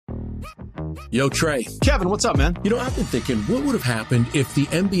Yo, Trey. Kevin, what's up, man? You know, I've been thinking, what would have happened if the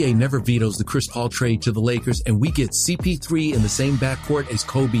NBA never vetoes the Chris Paul trade to the Lakers and we get CP3 in the same backcourt as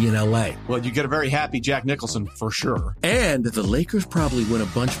Kobe in LA? Well, you get a very happy Jack Nicholson for sure. And the Lakers probably win a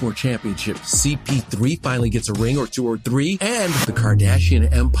bunch more championships. CP3 finally gets a ring or two or three, and the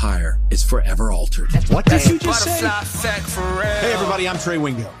Kardashian empire is forever altered. What did you just say? Hey, everybody, I'm Trey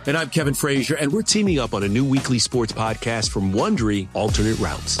Wingo. And I'm Kevin Frazier, and we're teaming up on a new weekly sports podcast from Wondery, Alternate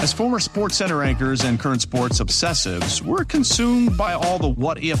Routes. As former Sports Center anchors and current sports obsessives, we're consumed by all the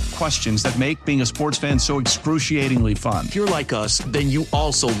what-if questions that make being a sports fan so excruciatingly fun. If you're like us, then you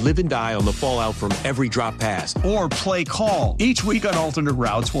also live and die on the fallout from every drop pass. Or play call. Each week on Alternate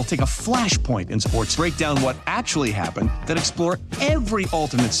Routes, we'll take a flashpoint in sports, break down what actually happened, then explore every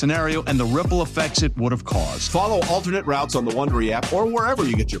alternate scenario and the ripple effects it would have caused. Follow Alternate Routes on the Wondery app or wherever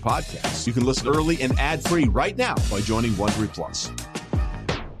you get your podcasts. You can listen early and ad-free right now by joining Wondery Plus.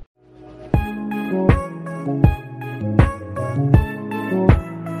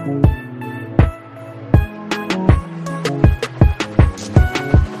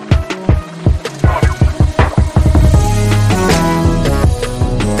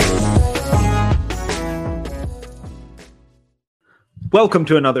 Welcome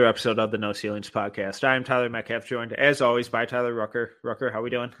to another episode of the No Ceilings Podcast. I am Tyler Metcalf, joined as always by Tyler Rucker. Rucker, how we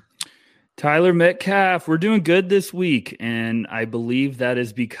doing? Tyler Metcalf, we're doing good this week, and I believe that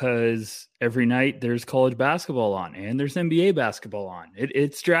is because every night there's college basketball on and there's NBA basketball on.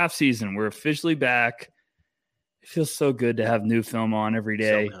 It's draft season. We're officially back. It feels so good to have new film on every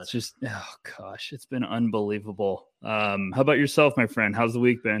day. So it's just, oh gosh, it's been unbelievable. How about yourself, my friend? How's the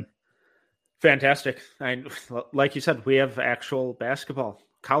week been? Fantastic. Like you said, we have actual basketball,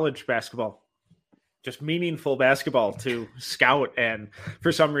 college basketball, just meaningful basketball to scout. And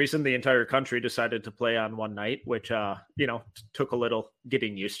for some reason, the entire country decided to play on one night, which, took a little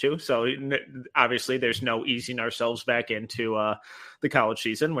getting used to. So obviously there's no easing ourselves back into the college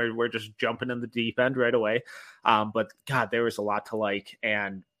season where we're just jumping in the deep end right away. But God, there was a lot to like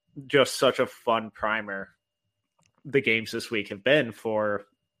and just such a fun primer the games this week have been for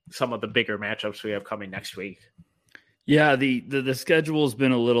some of the bigger matchups we have coming next week. Yeah, the schedule has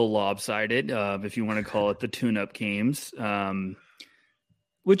been a little lopsided, if you want to call it the tune-up games,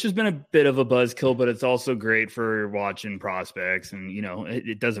 which has been a bit of a buzzkill, but it's also great for watching prospects. And,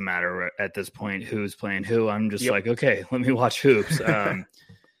 it doesn't matter at this point who's playing who. I'm just like, okay, let me watch hoops.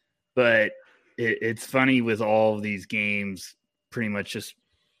 But it's funny with all of these games pretty much just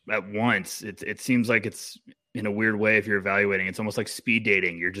at once. It seems like it's, in a weird way, if you're evaluating, it's almost like speed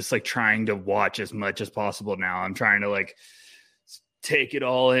dating. You're just like trying to watch as much as possible now. I'm trying to like take it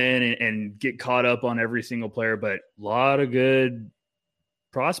all in and get caught up on every single player, but a lot of good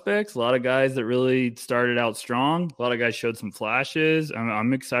prospects, a lot of guys that really started out strong. A lot of guys showed some flashes.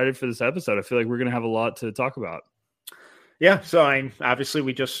 I'm excited for this episode. I feel like we're going to have a lot to talk about. Yeah. So obviously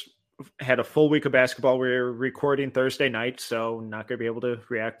we just had a full week of basketball. We're recording Thursday night, so not going to be able to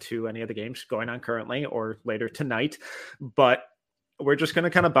react to any of the games going on currently or later tonight, but we're just going to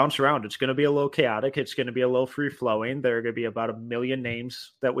kind of bounce around. It's going to be a little chaotic. It's going to be a little free flowing. There are going to be about 1 million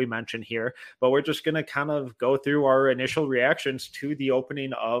names that we mention here, but we're just going to kind of go through our initial reactions to the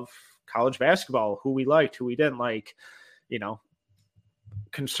opening of college basketball, who we liked, who we didn't like,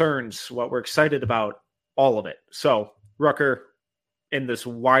 concerns, what we're excited about, all of it. So Rucker, in this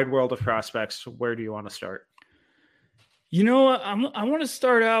wide world of prospects, where do you want to start? I want to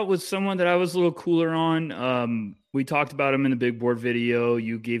start out with someone that I was a little cooler on. We talked about him in the big board video.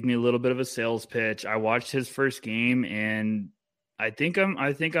 You gave me a little bit of a sales pitch. I watched his first game, and I think I'm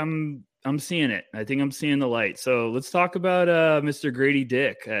seeing it. I think I'm seeing the light. So let's talk about Mr. Grady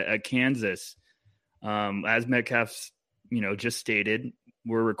Dick at Kansas. As Metcalf's, just stated,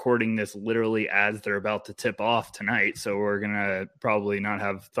 we're recording this literally as they're about to tip off tonight. So we're going to probably not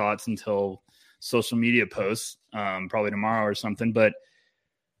have thoughts until social media posts, probably tomorrow or something, but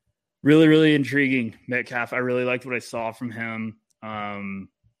really, really intriguing. Metcalf, I really liked what I saw from him.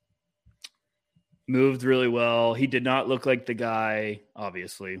 Moved really well. He did not look like the guy,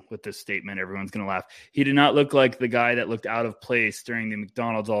 obviously, with this statement, everyone's going to laugh. He did not look like the guy that looked out of place during the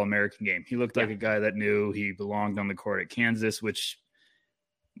McDonald's All-American game. He looked like a guy that knew he belonged on the court at Kansas, which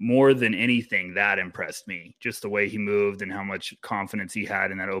more than anything, that impressed me, just the way he moved and how much confidence he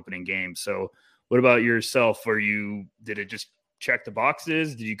had in that opening game. So what about yourself? Did it just check the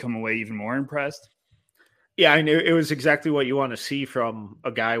boxes? Did you come away even more impressed? Yeah, I knew it was exactly what you want to see from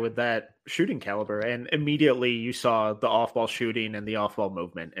a guy with that shooting caliber. And immediately you saw the off-ball shooting and the off-ball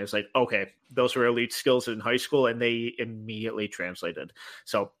movement. It was like, okay, those were elite skills in high school, and they immediately translated.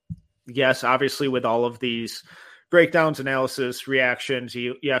 So yes, obviously with all of these breakdowns, analysis, reactions,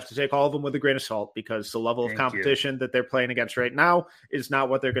 you have to take all of them with a grain of salt, because the level of competition that they're playing against right now is not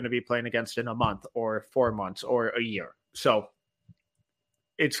what they're going to be playing against in a month or 4 months or a year. So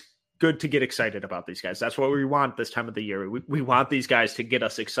it's good to get excited about these guys. That's what we want this time of the year. We want these guys to get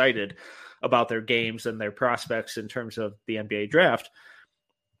us excited about their games and their prospects in terms of the NBA draft.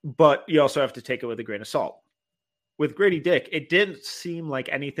 But you also have to take it with a grain of salt. With Grady Dick, it didn't seem like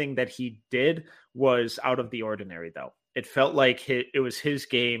anything that he did was out of the ordinary, though. It felt like it was his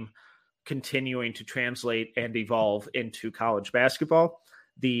game continuing to translate and evolve into college basketball.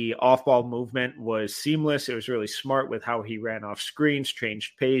 The off-ball movement was seamless. It was really smart with how he ran off screens,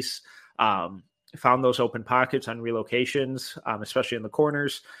 changed pace, found those open pockets on relocations, especially in the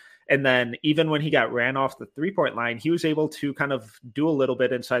corners. And then even when he got ran off the three-point line, he was able to kind of do a little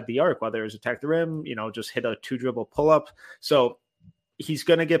bit inside the arc, whether it was attack the rim, just hit a 2-dribble pull-up. So he's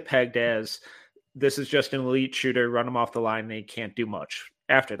going to get pegged as this is just an elite shooter, run him off the line, and he can't do much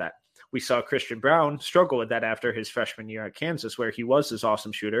after that. We saw Christian Braun struggle with that after his freshman year at Kansas, where he was this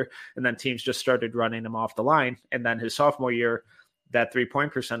awesome shooter, and then teams just started running him off the line. And then his sophomore year, that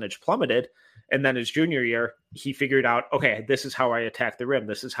three-point percentage plummeted. And then his junior year, he figured out, okay, this is how I attack the rim.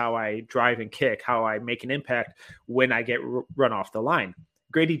 This is how I drive and kick, how I make an impact when I get run off the line.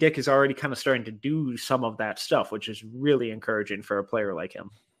 Grady Dick is already kind of starting to do some of that stuff, which is really encouraging for a player like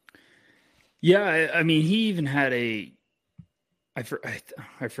him. Yeah, I mean, he even had I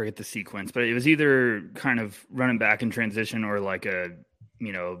forget the sequence, but it was either kind of running back in transition or like a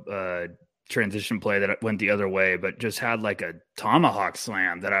transition play that went the other way, but just had like a tomahawk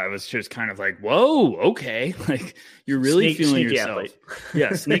slam that I was just kind of like, whoa, okay. Like you're really feeling yourself. Athlete.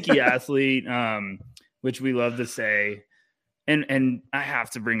 Yeah. Sneaky athlete, which we love to say. And I have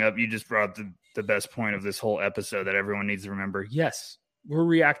to bring up, you just brought up the best point of this whole episode that everyone needs to remember. Yes, we're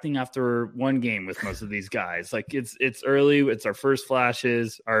reacting after one game with most of these guys. Like it's early. It's our first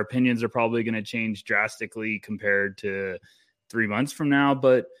flashes. Our opinions are probably going to change drastically compared to 3 months from now,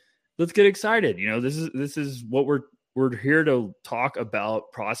 but let's get excited. This is what we're here to talk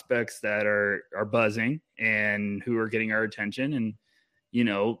about, prospects that are buzzing and who are getting our attention. And,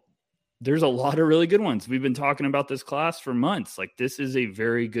 there's a lot of really good ones. We've been talking about this class for months. Like this is a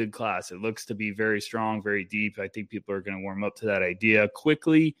very good class. It looks to be very strong, very deep. I think people are going to warm up to that idea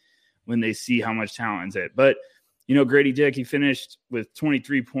quickly when they see how much talent's it. But, Grady Dick, he finished with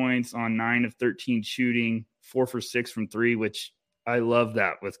 23 points on 9 of 13 shooting, 4 for 6 from 3, which I love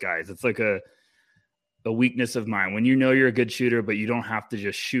that with guys. It's like a weakness of mine. When you're a good shooter, but you don't have to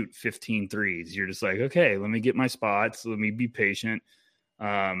just shoot 15 threes. You're just like, okay, let me get my spots. Let me be patient.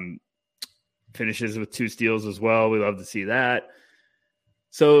 Finishes with 2 steals as well. We love to see that.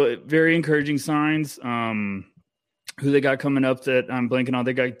 So very encouraging signs. Who they got coming up that I'm blanking on?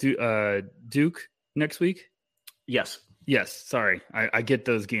 They got Duke next week. Yes. Sorry. I get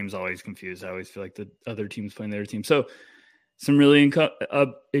those games always confused. I always feel like the other team's playing their team. So some really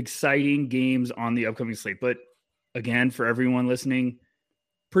exciting games on the upcoming slate. But again, for everyone listening,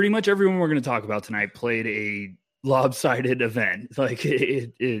 pretty much everyone we're going to talk about tonight played a lopsided event, like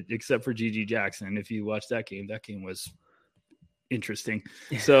except for GG Jackson. If you watch that game was interesting.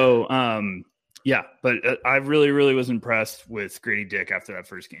 So, but I really, really was impressed with Grady Dick after that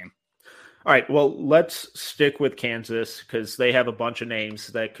first game. All right, well, let's stick with Kansas because they have a bunch of names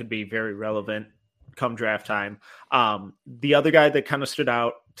that could be very relevant come draft time. The other guy that kind of stood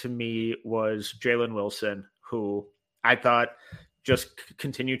out to me was Jalen Wilson, who I thought just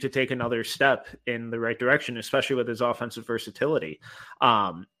continued to take another step in the right direction, especially with his offensive versatility.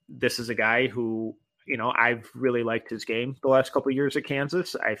 This is a guy who, I've really liked his game the last couple of years at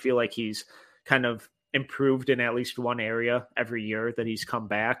Kansas. I feel like he's kind of improved in at least one area every year that he's come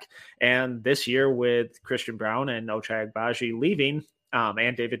back. And this year with Christian Braun and Ochai Agbaji leaving,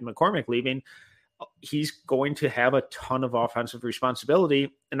 and David McCormick leaving, he's going to have a ton of offensive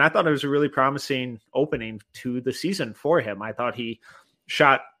responsibility. And I thought it was a really promising opening to the season for him. I thought he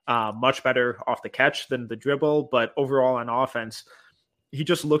shot much better off the catch than the dribble, but overall on offense, he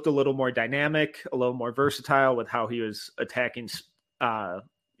just looked a little more dynamic, a little more versatile with how he was attacking,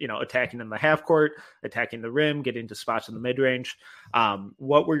 attacking in the half court, attacking the rim, getting to spots in the mid range.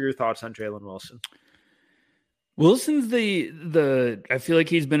 What were your thoughts on Jalen Wilson? Wilson's I feel like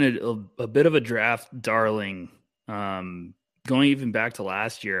he's been a bit of a draft darling. Going even back to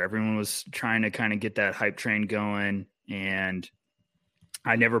last year, everyone was trying to kind of get that hype train going, and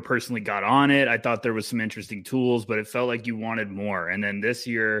I never personally got on it. I thought there was some interesting tools, but it felt like you wanted more. And then this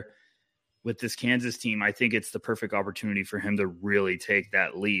year with this Kansas team, I think it's the perfect opportunity for him to really take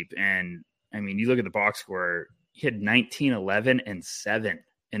that leap. And I mean, you look at the box score, he had 19, 11, and 7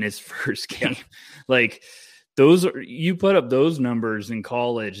 in his first game. Yeah. Like, you put up those numbers in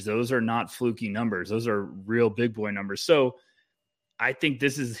college. Those are not fluky numbers. Those are real big boy numbers. So I think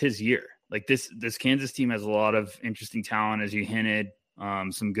this is his year. Like this Kansas team has a lot of interesting talent, as you hinted,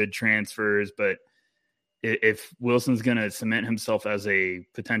 some good transfers, but if Wilson's going to cement himself as a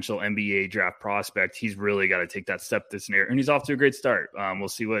potential NBA draft prospect, he's really got to take that step this year. And he's off to a great start. We'll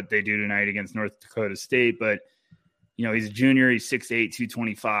see what they do tonight against North Dakota State, but he's a junior. He's 6'8",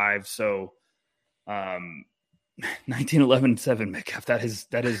 225. So 19-11-7 Metcalf.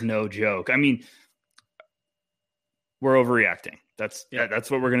 That is no joke. I mean, we're overreacting. That's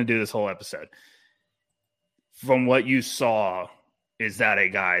what we're going to do this whole episode. From what you saw, is that a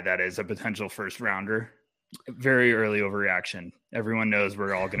guy that is a potential first rounder? Very early overreaction. Everyone knows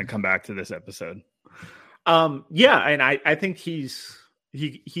we're all going to come back to this episode. Yeah, and I think he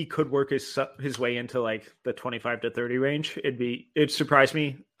could work his way into like the 25 to 30 range. It'd surprise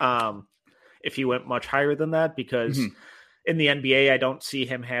me if he went much higher than that, because in the NBA I don't see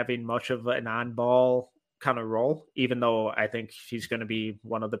him having much of an on-ball kind of role, even though I think he's going to be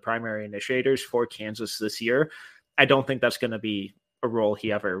one of the primary initiators for Kansas this year. I don't think that's going to be a role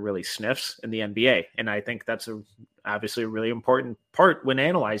he ever really sniffs in the NBA. And I think that's obviously a really important part when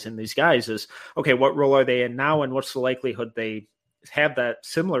analyzing these guys is, okay, what role are they in now? And what's the likelihood they have that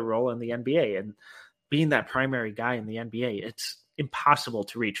similar role in the NBA? And being that primary guy in the NBA, it's impossible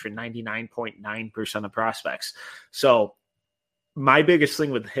to reach for 99.9% of prospects. So my biggest thing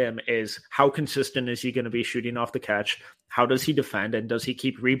with him is how consistent is he going to be shooting off the catch? How does he defend? And does he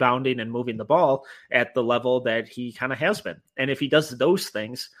keep rebounding and moving the ball at the level that he kind of has been? And if he does those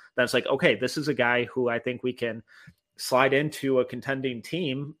things, that's like, okay, this is a guy who I think we can slide into a contending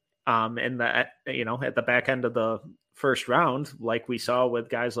team in the, at the back end of the first round, like we saw with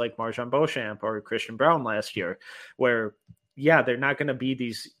guys like Marjon Beauchamp or Christian Braun last year, where, yeah, they're not going to be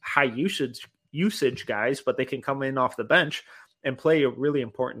these high usage guys, but they can come in off the bench and play a really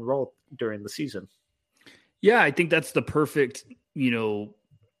important role during the season. Yeah, I think that's the perfect,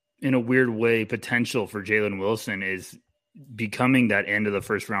 in a weird way, potential for Jalen Wilson is becoming that end of the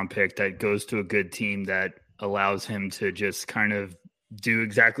first round pick that goes to a good team that allows him to just kind of do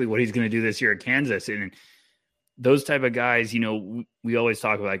exactly what he's going to do this year at Kansas. And those type of guys, we always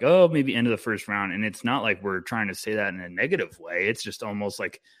talk about like, oh, maybe end of the first round. And it's not like we're trying to say that in a negative way. It's just almost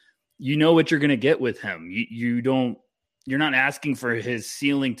like, what you're going to get with him. You're not asking for his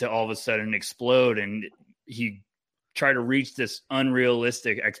ceiling to all of a sudden explode and he try to reach this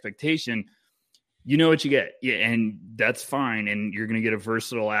unrealistic expectation. You know what you get. Yeah, and that's fine. And you're going to get a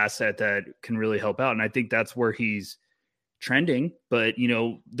versatile asset that can really help out. And I think that's where he's trending. But,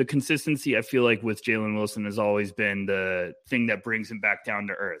 the consistency, I feel like with Jalen Wilson has always been the thing that brings him back down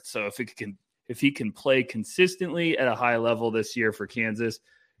to earth. So if he can play consistently at a high level this year for Kansas,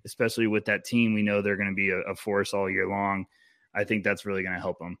 especially with that team, we know they're going to be a force all year long. I think that's really going to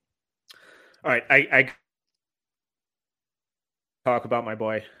help them. All right. I talk about my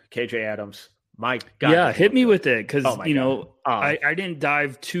boy, KJ Adams. My God. Yeah, hit me with it. Cause I didn't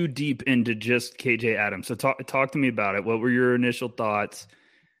dive too deep into just KJ Adams. So talk to me about it. What were your initial thoughts?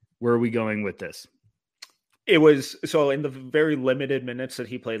 Where are we going with this? It was, so in the very limited minutes that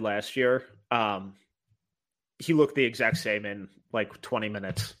he played last year, he looked the exact same in like 20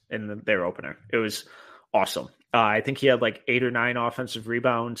 minutes in their opener. It was awesome. I think he had like 8 or 9 offensive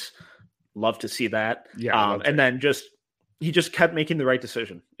rebounds. Love to see that. Yeah. And then he just kept making the right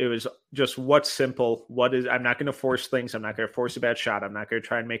decision. It was just what's simple. I'm not going to force things. I'm not going to force a bad shot. I'm not going to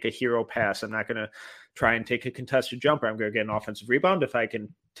try and make a hero pass. I'm not going to try and take a contested jumper. I'm going to get an offensive rebound. If I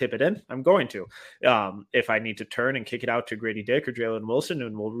can tip it in, I'm going to. If I need to turn and kick it out to Grady Dick or Jalen Wilson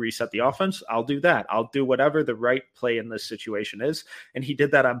and we'll reset the offense, I'll do that. I'll do whatever the right play in this situation is. And he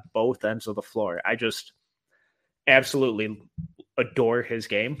did that on both ends of the floor. I just absolutely adore his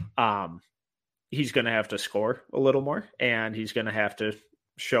game. He's going to have to score a little more, and he's going to have to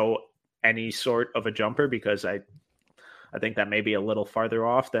show any sort of a jumper because I think that may be a little farther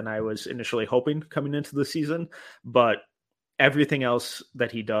off than I was initially hoping coming into the season. But everything else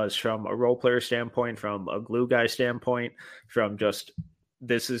that he does from a role player standpoint, from a glue guy standpoint, from just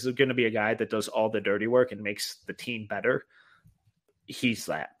this is going to be a guy that does all the dirty work and makes the team better. He's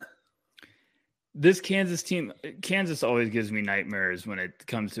that. This Kansas team, Kansas always gives me nightmares when it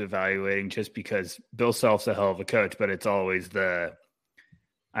comes to evaluating just because Bill Self's a hell of a coach, but it's always I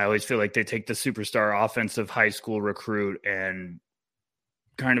always feel like they take the superstar offensive high school recruit and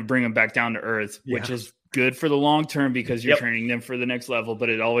kind of bring them back down to earth, which is good for the long term because you're training them for the next level, but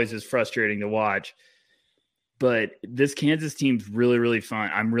it always is frustrating to watch. But this Kansas team's really, really fun.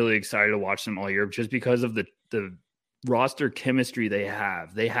 I'm really excited to watch them all year just because of the roster chemistry they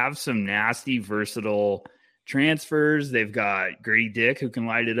have. They have some nasty, versatile transfers. They've got Grady Dick, who can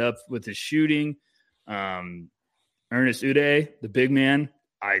light it up with his shooting. Ernest Udeh, the big man.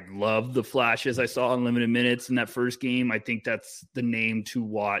 I love the flashes I saw in limited minutes in that first game. I think that's the name to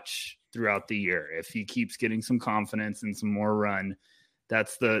watch throughout the year. If he keeps getting some confidence and some more run,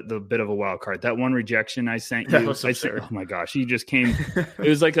 that's the bit of a wild card. That one rejection I sent you, oh my gosh, he just came. It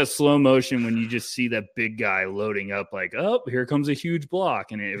was like a slow motion when you just see that big guy loading up like, oh, here comes a huge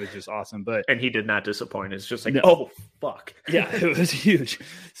block. And it was just awesome. And he did not disappoint. It's just like, oh, fuck. Yeah, it was huge.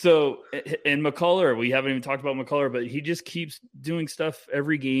 So, and McCullough, we haven't even talked about McCullough, but he just keeps doing stuff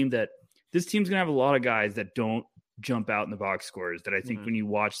every game that this team's going to have a lot of guys that don't jump out in the box scores that I think when you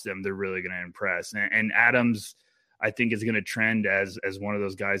watch them, they're really going to impress. And Adams, I think, is going to trend as one of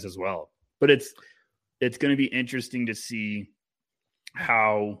those guys as well. But it's going to be interesting to see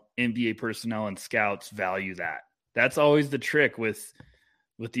how NBA personnel and scouts value that. That's always the trick with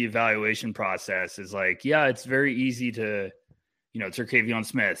the evaluation process is like, yeah, it's very easy to, Terquavion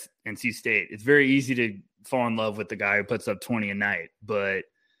Smith, NC State. It's very easy to fall in love with the guy who puts up 20 a night. But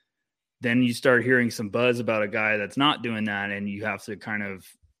then you start hearing some buzz about a guy that's not doing that, and you have to kind of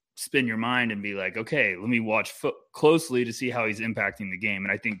spin your mind and be like, okay, let me watch closely to see how he's impacting the game.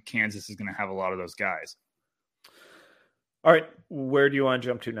 And I think Kansas is going to have a lot of those guys. All right. Where do you want to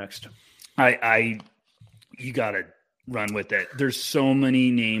jump to next? You got to run with it. There's so many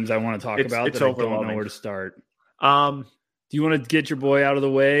names I want to talk about that I don't know where to start. Do you want to get your boy out of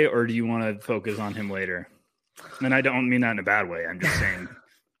the way, or do you want to focus on him later? And I don't mean that in a bad way. I'm just saying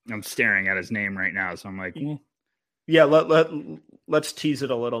I'm staring at his name right now. So I'm like, well, yeah, let's tease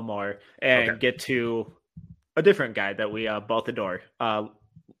it a little more and get to a different guy that we both adore.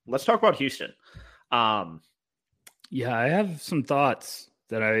 Let's talk about Houston. Yeah, I have some thoughts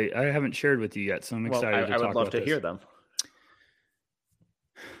that I haven't shared with you yet, so I'm excited to talk about this. I would love to hear them.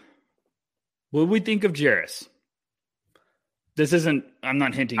 What do we think of Jarace? I'm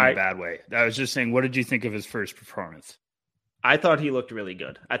not hinting in a bad way. I was just saying, what did you think of his first performance? I thought he looked really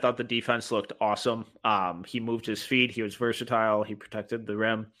good. I thought the defense looked awesome. He moved his feet. He was versatile. He protected the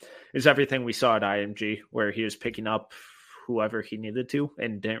rim. It's everything we saw at IMG, where he was picking up whoever he needed to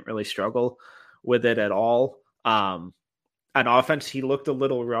and didn't really struggle with it at all. On offense, he looked a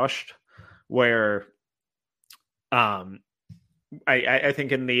little rushed, where I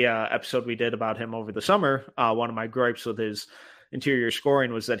think in the episode we did about him over the summer, one of my gripes with his interior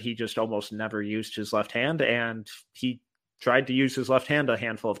scoring was that he just almost never used his left hand, and he tried to use his left hand a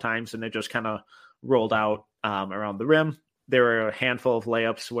handful of times, and it just kind of rolled out around the rim. There were a handful of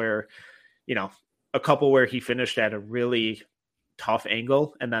layups where, a couple where he finished at a really tough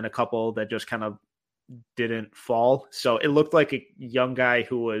angle, and then a couple that just kind of didn't fall. So it looked like a young guy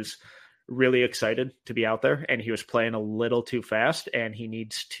who was really excited to be out there, and he was playing a little too fast, and he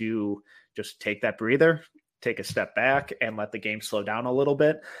needs to just take that breather, take a step back, and let the game slow down a little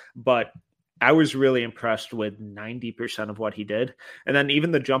bit. But I was really impressed with 90% of what he did. And then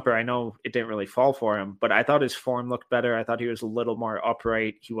even the jumper, I know it didn't really fall for him, but I thought his form looked better. I thought he was a little more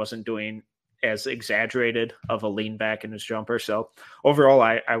upright. He wasn't doing as exaggerated of a lean back in his jumper. So overall,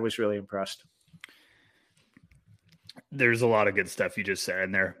 I was really impressed. There's a lot of good stuff you just said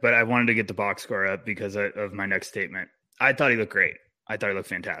in there, but I wanted to get the box score up because of my next statement. I thought he looked great. I thought he looked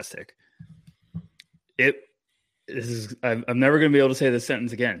fantastic. I'm never going to be able to say this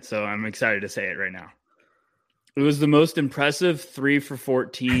sentence again, so I'm excited to say it right now. It was the most impressive 3 for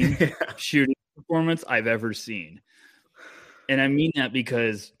 14 shooting performance I've ever seen. And I mean that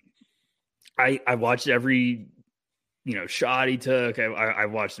because I watched every shot he took. I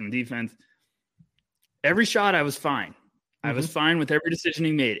watched him defense. Every shot I was fine. I was fine with every decision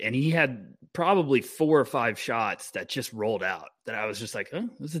he made. And he had probably 4 or 5 shots that just rolled out that I was just like, oh,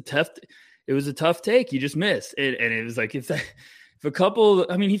 it was a tough take. You just missed. And it was like, if a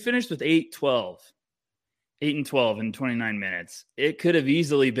couple, he finished with 8 and 12 in 29 minutes. It could have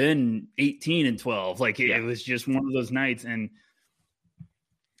easily been 18 and 12. Like it was just one of those nights. And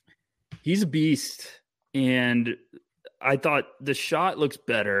he's a beast. And I thought the shot looks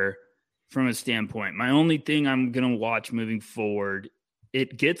better from a standpoint. My only thing I'm going to watch moving forward,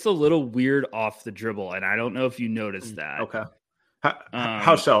 it gets a little weird off the dribble. And I don't know if you noticed that. Okay.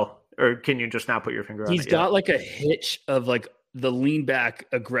 How so? Or can you just not put your finger on it? He's got like a hitch of like the lean back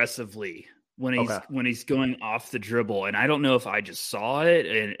aggressively when he's going off the dribble. And I don't know if I just saw it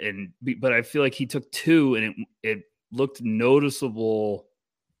but I feel like he took 2 and it looked noticeable,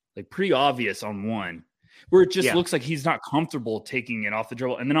 like pretty obvious on one, where it just looks like he's not comfortable taking it off the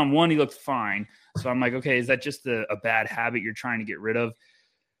dribble. And then on one, he looked fine. So I'm like, okay, is that just a bad habit you're trying to get rid of?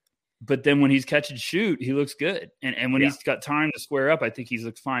 But then when he's catch and shoot, he looks good. And when he's got time to square up, I think he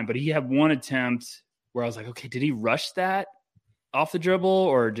looks fine. But he had one attempt where I was like, okay, did he rush that off the dribble,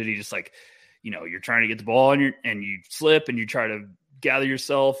 or did he just like, you're trying to get the ball and you slip and you try to gather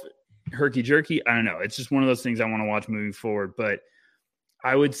yourself herky jerky? I don't know. It's just one of those things I want to watch moving forward. But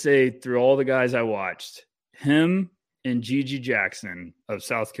I would say through all the guys I watched, him and Gigi Jackson of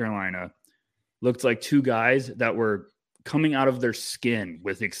South Carolina looked like two guys that were coming out of their skin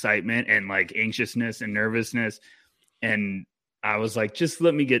with excitement and like anxiousness and nervousness. And I was like, just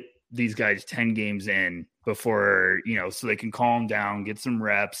let me get these guys 10 games in before, so they can calm down, get some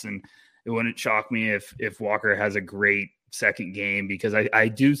reps. And it wouldn't shock me if Walker has a great second game, because I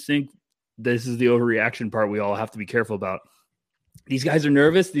do think this is the overreaction part we all have to be careful about. These guys are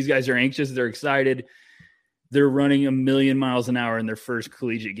nervous. These guys are anxious. They're excited. They're running 1,000,000 miles an hour in their first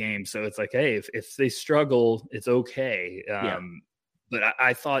collegiate game. So it's like, hey, if they struggle, it's okay. But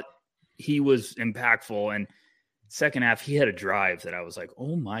I thought he was impactful. And second half, he had a drive that I was like,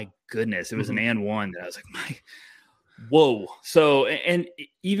 oh my goodness. It was an and one that I was like, whoa. So, and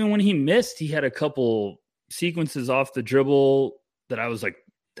even when he missed, he had a couple sequences off the dribble that I was like,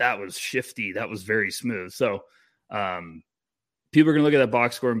 that was shifty. That was very smooth. So, people are going to look at that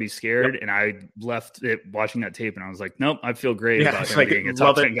box score and be scared. Yep. And I left it watching that tape and I was like, nope, I feel great about him being a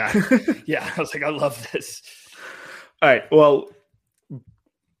top 10 guy. Yeah. I was like, I love this. All right. Well,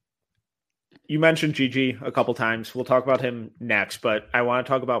 you mentioned Gigi a couple times. We'll talk about him next, but I want to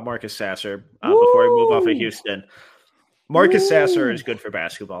talk about Marcus Sasser before we move off of Houston. Marcus Sasser is good for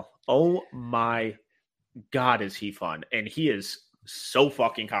basketball. Oh my God, is he fun. And he is so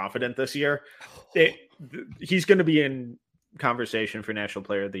fucking confident this year. He's going to be in conversation for National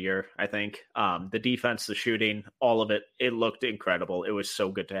Player of the Year, I think. The defense, the shooting, all of it, it looked incredible. It was so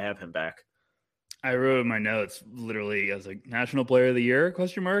good to have him back. I wrote in my notes, literally, I was like, National Player of the Year, ?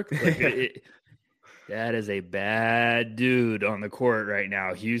 Like, that is a bad dude on the court right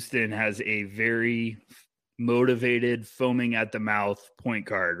now. Houston has a very motivated, foaming at the mouth point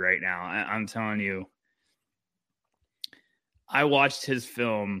guard right now. I'm telling you. I watched his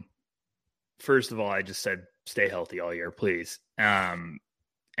film. First of all, I just said, stay healthy all year, please. And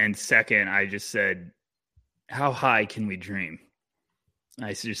second, I just said, how high can we dream?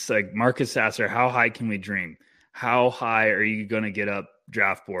 I just like, Marcus Sasser, how high can we dream? How high are you going to get up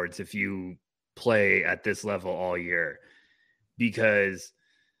draft boards if you play at this level all year? Because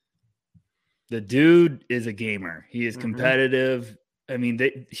the dude is a gamer. He is competitive. I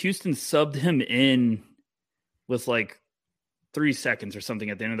mean, Houston subbed him in with like 3 seconds or something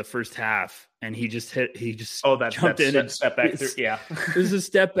at the end of the first half, and he just jumped in and step back through. Yeah, it was a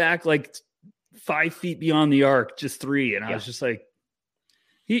step back like 5 feet beyond the arc, just three, and I was just like,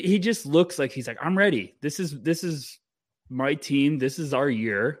 he just looks like he's like, I'm ready. This is my team. This is our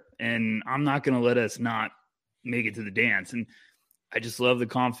year, and I'm not going to let us not make it to the dance. And I just love the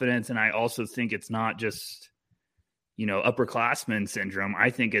confidence, and I also think it's not just upperclassman syndrome. I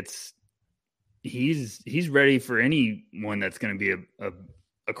think it's he's ready for anyone that's going to be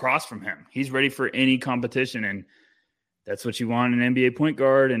across from him. He's ready for any competition, and that's what you want in an NBA point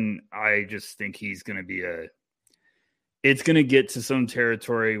guard. And I just think he's going to be it's going to get to some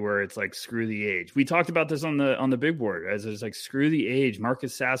territory where it's like, screw the age. We talked about this on the big board, as it's like, screw the age.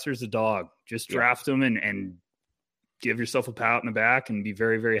 Marcus Sasser's a dog. Just draft him and give yourself a pat in the back and be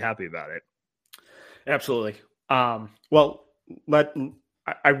very, very happy about it. Absolutely. Well,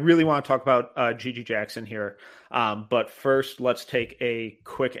 I really want to talk about Gigi Jackson here. But first, let's take a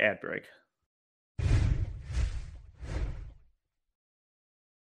quick ad break.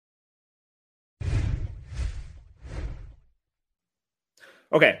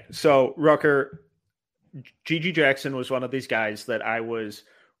 Okay, so Rucker, Gigi Jackson was one of these guys that I was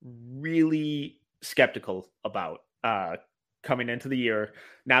really skeptical about coming into the year.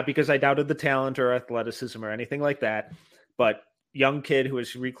 Not because I doubted the talent or athleticism or anything like that, but young kid who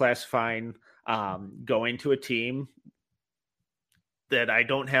was reclassifying, going to a team that I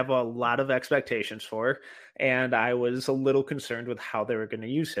don't have a lot of expectations for, and I was a little concerned with how they were going to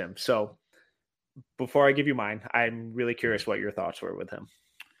use him. So before I give you mine, I'm really curious what your thoughts were with him.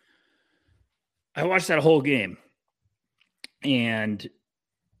 I watched that whole game, and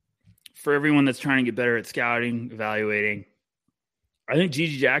for everyone that's trying to get better at scouting, evaluating, I think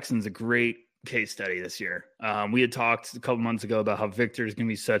Gigi Jackson's a great case study this year. We had talked a couple months ago about how Victor is going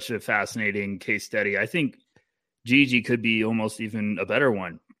to be such a fascinating case study. I think Gigi could be almost even a better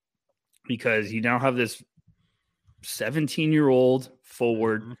one, because you now have this 17-year-old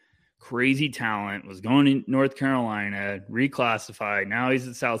forward, crazy talent, was going to North Carolina, reclassified. Now he's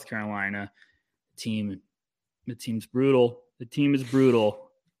at South Carolina. The team's brutal. The team is brutal.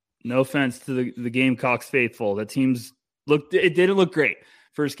 No offense to the Gamecocks faithful. The team's it didn't look great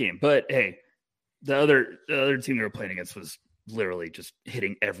first game, but hey, the other team they were playing against was literally just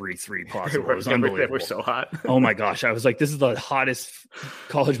hitting every three possible. It was unbelievable. They were so hot. Oh my gosh. I was like, this is the hottest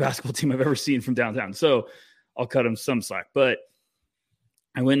college basketball team I've ever seen from downtown. So I'll cut them some slack. But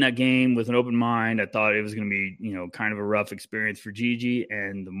I went that game with an open mind. I thought it was going to be, kind of a rough experience for Gigi.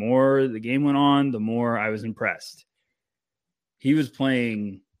 And the more the game went on, the more I was impressed. He was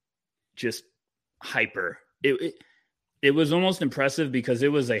playing just hyper. It was almost impressive because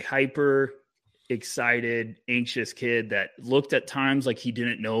it was a hyper excited, anxious kid that looked at times like he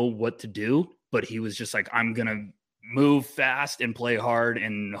didn't know what to do, but he was just like, I'm going to move fast and play hard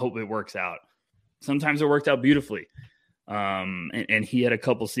and hope it works out. Sometimes it worked out beautifully. And he had a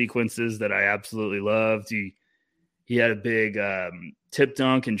couple sequences that I absolutely loved. He had a big tip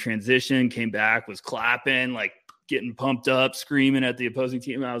dunk in transition, came back, was clapping, like getting pumped up, screaming at the opposing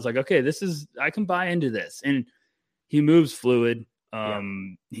team. And I was like, okay, I can buy into this. And he moves fluid.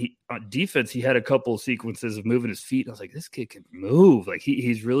 He on defense, he had a couple sequences of moving his feet. I was like, this kid can move. Like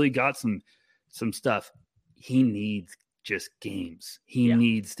he's really got some stuff. He needs just games. He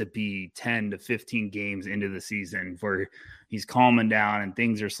needs to be 10 to 15 games into the season where he's calming down and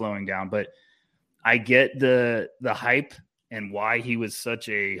things are slowing down. But I get the hype and why he was such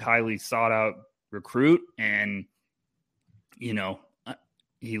a highly sought out recruit. And,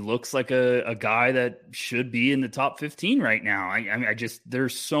 he looks like a guy that should be in the top 15 right now. I just,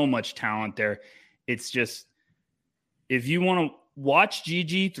 there's so much talent there. It's just, if you want to watch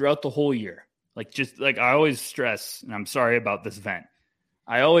Gigi throughout the whole year, like I always stress, and I'm sorry about this vent,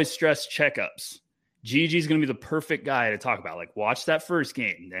 I always stress checkups. Gigi's going to be the perfect guy to talk about. Like, watch that first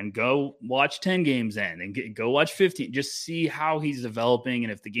game, then go watch 10 games in, and go watch 15. Just see how he's developing,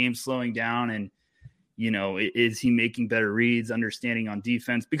 and if the game's slowing down, and is he making better reads, understanding on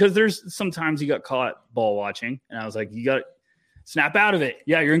defense? Because there's sometimes he got caught ball watching, and I was like, you got to snap out of it.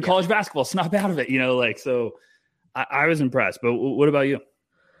 Yeah, you're in college basketball, snap out of it. So I was impressed. But what about you?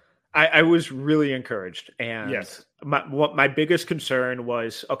 I was really encouraged. And yes, my biggest concern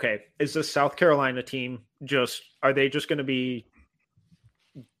was, okay, is the South Carolina team are they just going to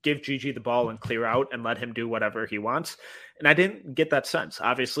give Gigi the ball and clear out and let him do whatever he wants? And I didn't get that sense.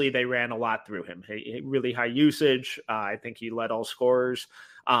 Obviously, they ran a lot through him. Really high usage. I think he led all scorers.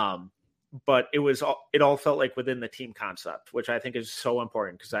 But it all felt like within the team concept, which I think is so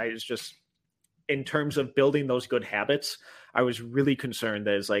important, because in terms of building those good habits, I was really concerned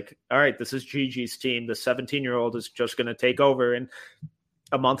that it's like, all right, this is Gigi's team. The 17-year-old is just going to take over. And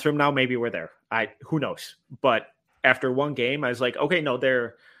a month from now, maybe we're there. Who knows? But after one game, I was like, okay, no,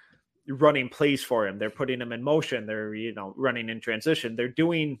 they're running plays for him. They're putting him in motion. They're, running in transition. They're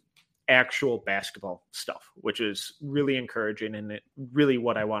doing actual basketball stuff, which is really encouraging and really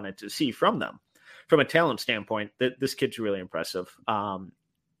what I wanted to see from them. From a talent standpoint, this kid's really impressive.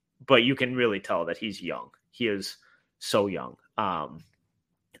 But you can really tell that he's young. He is so young.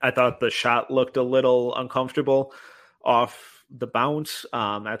 I thought the shot looked a little uncomfortable off the bounce.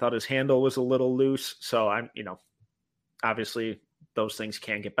 I thought his handle was a little loose. So obviously those things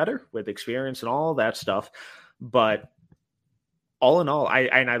can get better with experience and all that stuff. But all in all,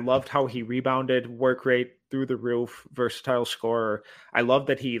 I loved how he rebounded, work rate through the roof, versatile scorer. I love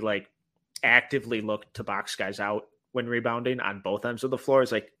that he actively looked to box guys out when rebounding on both ends of the floor.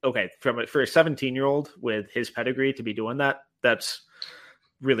 It's like, okay, for a 17-year-old with his pedigree to be doing that, that's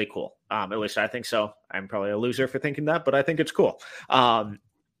really cool. At least I think so. I'm probably a loser for thinking that, but I think it's cool.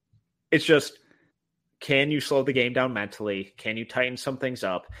 It's just, can you slow the game down mentally? Can you tighten some things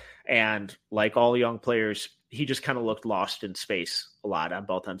up? And like all young players, he just kind of looked lost in space a lot on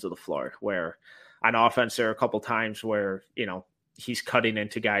both ends of the floor, where on offense, there are a couple times where, he's cutting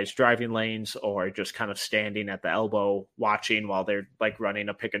into guys' driving lanes or just kind of standing at the elbow watching while they're running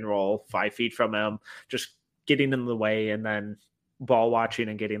a pick and roll 5 feet from him, just getting in the way and then ball watching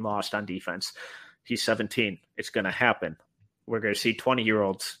and getting lost on defense. He's 17. It's going to happen. We're going to see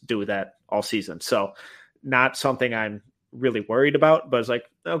 20-year-olds do that all season. So not something I'm really worried about, but it's like,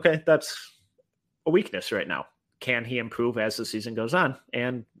 okay, that's a weakness right now. Can he improve as the season goes on?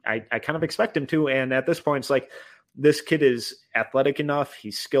 And I kind of expect him to. And at this point, it's like, this kid is athletic enough,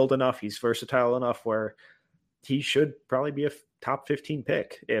 he's skilled enough, he's versatile enough where he should probably be a top 15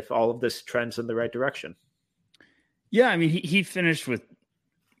 pick if all of this trends in the right direction. Yeah, I mean, he finished with,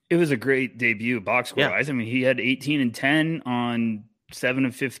 it was a great debut box score wise. I mean, he had 18 and 10 on 7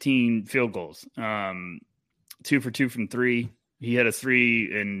 of 15 field goals, 2 for 2 from 3. He had a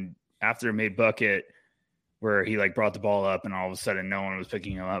 3 and after a made bucket where he brought the ball up and all of a sudden no one was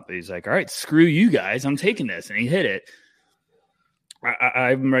picking him up. He's like, all right, screw you guys, I'm taking this. And he hit it.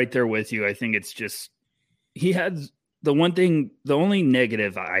 I'm right there with you. I think it's just, he had the only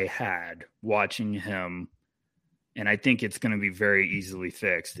negative I had watching him, and I think it's going to be very easily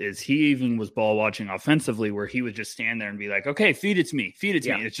fixed, is he even was ball watching offensively where he would just stand there and be like, okay, feed it to me.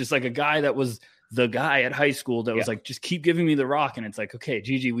 It's just like a guy that was the guy at high school that was like, just keep giving me the rock. And it's like, okay,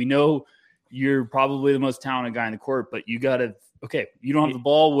 Gigi, we know you're probably the most talented guy in the court, but you got to, okay, you don't have the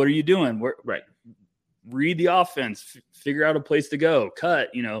ball. What are you doing? Right. Read the offense, figure out a place to go, cut,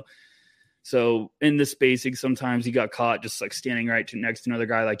 So in the spacing, sometimes he got caught just like standing right next to another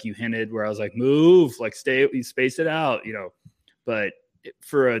guy, like you hinted, where I was like, move, like space it out, But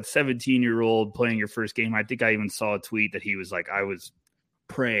for a 17-year-old playing your first game, I think I even saw a tweet that he was like, I was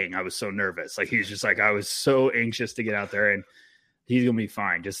praying. I was so nervous. Like, he's just like, I was so anxious to get out there, and he's going to be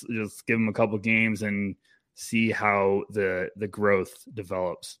fine. Just give him a couple games and see how the growth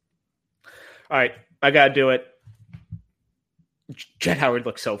develops. All right. I got to do it. Jett Howard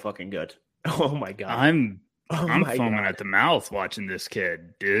looks so fucking good. Oh my God. I'm foaming at the mouth watching this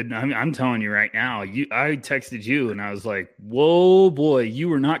kid, dude. I'm telling you right now, I texted you and I was like, whoa, boy, you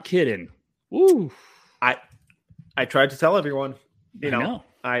were not kidding. Woo. I tried to tell everyone,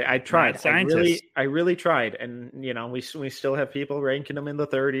 I tried. I really tried. And, we still have people ranking him in the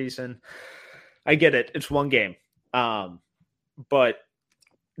 30s, and I get it. It's one game. But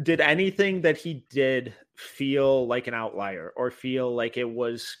did anything that he did feel like an outlier or feel like it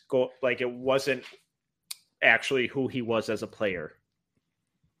wasn't actually who he was as a player?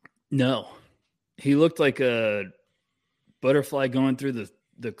 No. He looked like a butterfly going through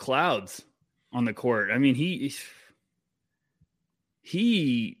the clouds on the court. I mean, he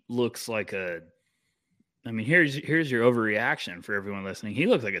looks like here's your overreaction for everyone listening. He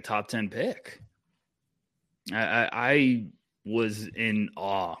looks like a top 10 pick. I was in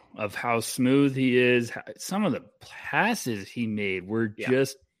awe of how smooth he is. Some of the passes he made were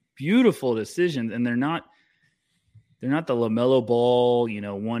just beautiful decisions, and they're not the LaMelo Ball,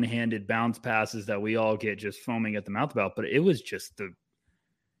 one-handed bounce passes that we all get just foaming at the mouth about, but it was just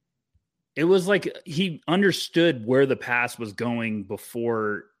it was like he understood where the pass was going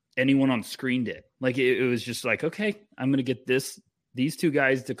before anyone on screen did. Like it was just like, okay, I'm going to get these two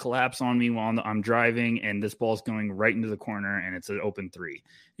guys to collapse on me while I'm driving, and this ball's going right into the corner, and it's an open three.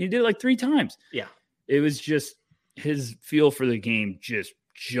 And he did it like 3 times. Yeah. It was just his feel for the game just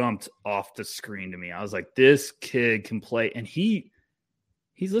jumped off the screen to me. I was like, this kid can play. And he's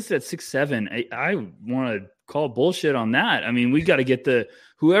listed at 6'7". I want to call bullshit on that. I mean, we got to get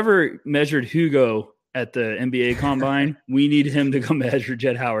whoever measured Hugo at the NBA Combine, we need him to come measure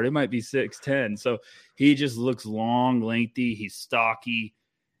Jett Howard. It might be 6'10". So he just looks long, lengthy. He's stocky,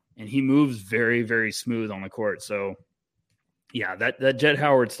 and he moves very, very smooth on the court. So, yeah, that Jett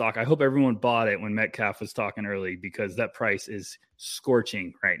Howard stock, I hope everyone bought it when Metcalf was talking early, because that price is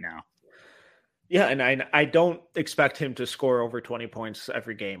scorching right now. Yeah, and I don't expect him to score over 20 points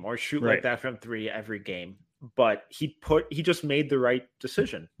every game or shoot like that from 3 every game. But he just made the right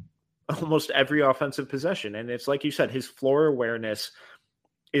decision almost every offensive possession. And it's like you said, his floor awareness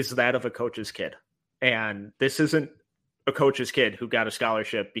is that of a coach's kid. And this isn't a coach's kid who got a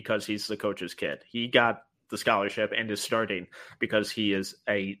scholarship because he's the coach's kid. He got the scholarship and is starting because he is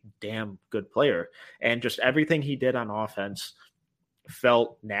a damn good player. And just everything he did on offense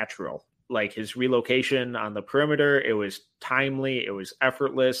felt natural. Like his relocation on the perimeter, it was timely, it was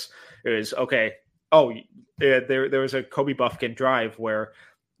effortless. It was okay. Oh, there was a Kobe Buffkin drive where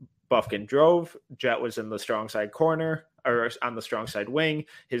Buffkin drove, Jett was in the strong side corner or on the strong side wing.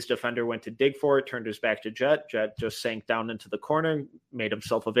 His defender went to dig for it, turned his back to Jett. Jett just sank down into the corner, made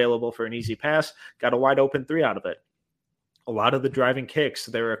himself available for an easy pass, got a wide open 3 out of it. A lot of the driving kicks,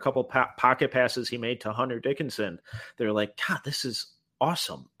 there were a couple pocket passes he made to Hunter Dickinson. They're like, God, this is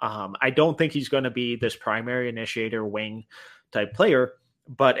awesome. I don't think he's going to be this primary initiator wing type player,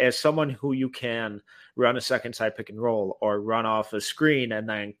 but as someone who you can run a second side pick and roll or run off a screen and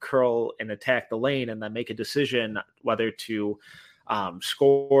then curl and attack the lane and then make a decision whether to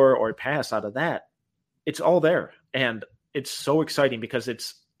score or pass out of that, it's all there. And it's so exciting because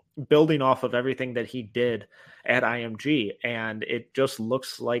it's building off of everything that he did at IMG. And it just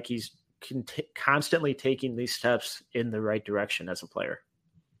looks like he's constantly taking these steps in the right direction as a player.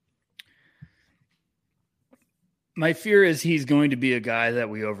 My fear is he's going to be a guy that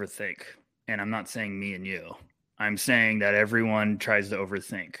we overthink. And I'm not saying me and you. I'm saying that everyone tries to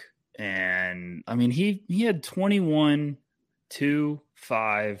overthink. And I mean, he had 21, 2,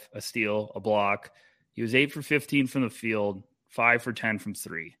 5, a steal, a block. He was 8 for 15 from the field, 5 for 10 from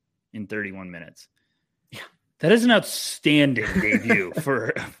 3 in 31 minutes. Yeah. That is an outstanding debut for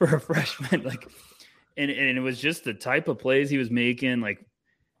a freshman. And it was just the type of plays he was making. Like,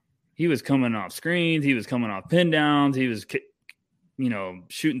 he was coming off screens. He was coming off pin downs. He was,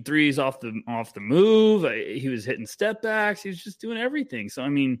 shooting threes off the move. He was hitting step backs. He was just doing everything. So, I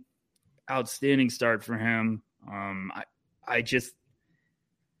mean, outstanding start for him.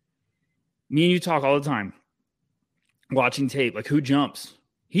 Me and you talk all the time, watching tape, like who jumps?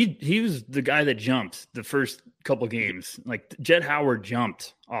 He was the guy that jumped the first couple games. Like Jett Howard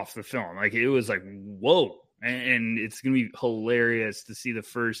jumped off the film. Like it was like, whoa. And it's going to be hilarious to see the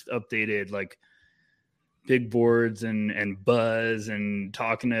first updated, like big boards and buzz and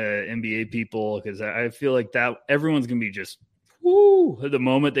talking to NBA people. Cause I feel like that everyone's going to be just, woo. The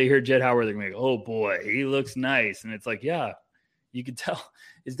moment they hear Jett Howard, they're going to be like, oh boy, he looks nice. And it's like, yeah, you could tell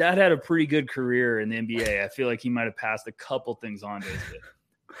his dad had a pretty good career in the NBA. I feel like he might've passed a couple things on to his kid.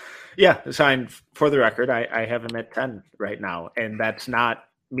 Yeah, signed for the record. I have him at 10 right now, and that's not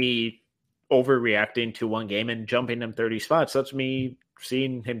me overreacting to one game and jumping him 30 spots. That's me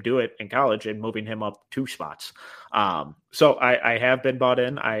seeing him do it in college and moving him up 2 spots. So I have been bought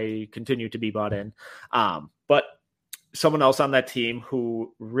in. I continue to be bought in. But someone else on that team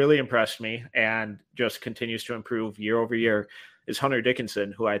who really impressed me and just continues to improve year over year is Hunter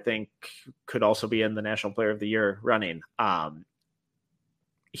Dickinson, who I think could also be in the National Player of the Year running.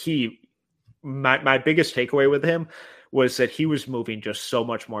 My biggest takeaway with him was that he was moving just so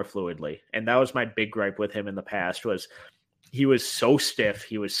much more fluidly. And that was my big gripe with him in the past was he was so stiff.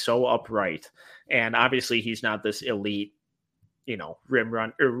 He was so upright. And obviously he's not this elite, rim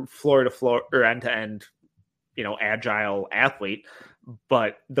run or floor to floor or end to end, agile athlete,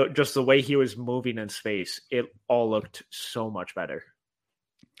 but just the way he was moving in space, it all looked so much better.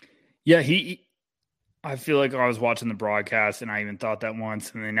 Yeah. I feel like I was watching the broadcast and I even thought that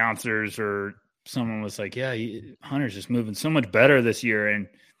once, and the announcers or someone was like, yeah, Hunter's just moving so much better this year. And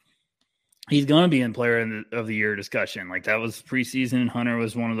he's going to be in player of the year discussion. Like that was preseason. Hunter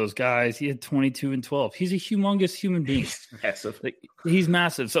was one of those guys. He had 22 and 12. He's a humongous human being. Massive. He's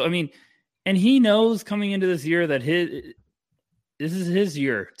massive. So, I mean, and he knows coming into this year that this is his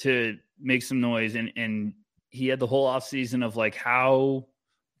year to make some noise. And he had the whole offseason of like, how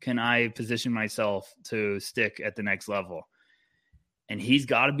can I position myself to stick at the next level? And he's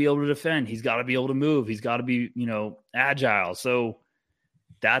got to be able to defend. He's got to be able to move. He's got to be, agile. So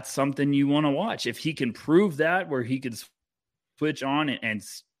that's something you want to watch. If he can prove that, where he could switch on and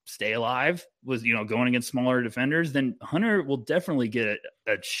stay alive with, going against smaller defenders, then Hunter will definitely get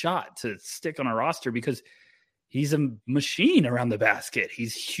a shot to stick on a roster because he's a machine around the basket.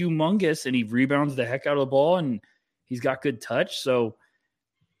 He's humongous and he rebounds the heck out of the ball and he's got good touch. So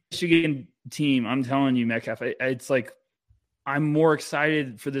Michigan team, I'm telling you, Metcalf, it's like I'm more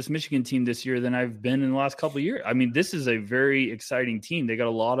excited for this Michigan team this year than I've been in the last couple of years. I mean, this is a very exciting team. They got a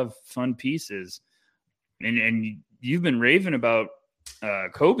lot of fun pieces. And you've been raving about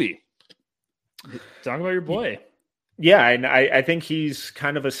Kobe. Talk about your boy. Yeah, and I think he's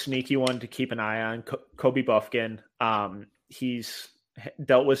kind of a sneaky one to keep an eye on. Kobe Bufkin. He's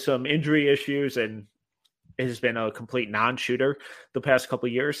dealt with some injury issues and has been a complete non-shooter the past couple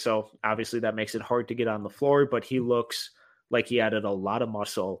of years. So obviously that makes it hard to get on the floor, but he looks like he added a lot of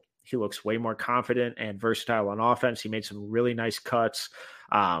muscle. He looks way more confident and versatile on offense. He made some really nice cuts,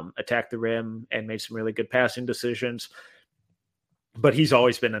 attacked the rim, and made some really good passing decisions. But he's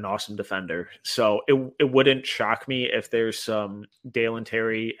always been an awesome defender. So it wouldn't shock me if there's some Dalen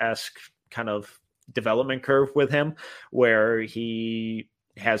Terry-esque kind of development curve with him where he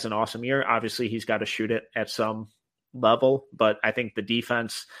has an awesome year. Obviously, he's got to shoot it at some level, but I think the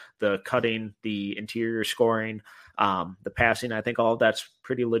defense, the cutting, the interior scoring, the passing, I think all of that's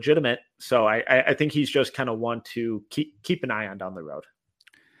pretty legitimate. So I think he's just kind of one to keep an eye on down the road.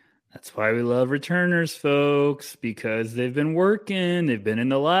 That's why we love returners, folks, because they've been working, they've been in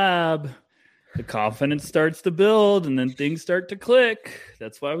the lab. The confidence starts to build, and then things start to click.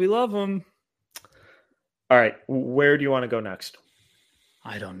 That's why we love them. All right, where do you want to go next?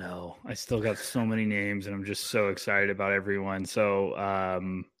 I don't know. I still got so many names, and I'm just so excited about everyone. So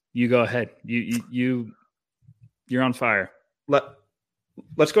you go ahead. You're on fire.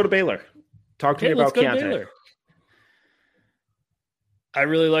 Let's go to Baylor. Talk to me about Keontae. I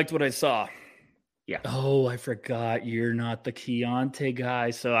really liked what I saw. Yeah. Oh, I forgot you're not the Keontae guy,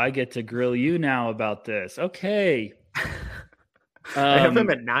 so I get to grill you now about this. Okay. I have him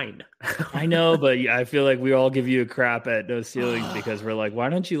at 9. I know, but I feel like we all give you a crap at No Ceilings because we're like, why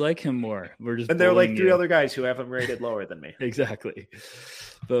don't you like him more? We're just and they're like 3 other guys who have him rated lower than me. Exactly.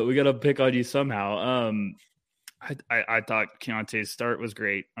 But we got to pick on you somehow. I thought Keontae's start was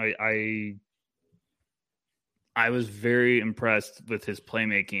great. I was very impressed with his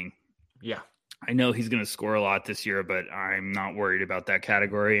playmaking. Yeah. I know he's going to score a lot this year, but I'm not worried about that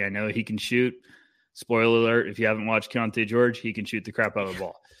category. I know he can shoot. Spoiler alert, if you haven't watched Keontae George, he can shoot the crap out of the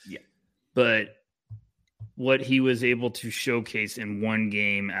ball. Yeah. But what he was able to showcase in one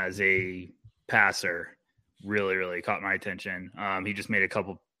game as a passer really, really caught my attention. He just made a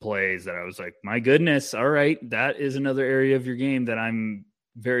couple plays that I was like, my goodness, all right, that is another area of your game that I'm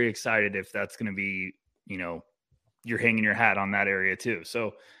very excited if that's going to be, you're hanging your hat on that area too.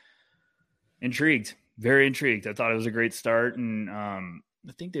 So intrigued, very intrigued. I thought it was a great start, and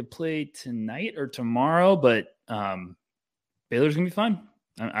I think they play tonight or tomorrow, but Baylor's going to be fun.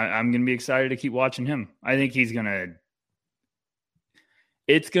 I'm going to be excited to keep watching him. I think it's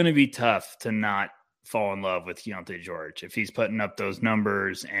going to be tough to not fall in love with Keontae George if he's putting up those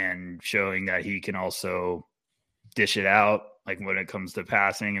numbers and showing that he can also dish it out, like when it comes to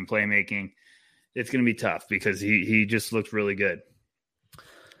passing and playmaking. It's going to be tough because he just looked really good.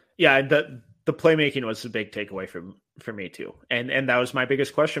 Yeah, the playmaking was a big takeaway for me too. And that was my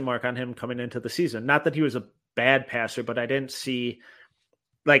biggest question mark on him coming into the season. Not that he was a bad passer, but I didn't see,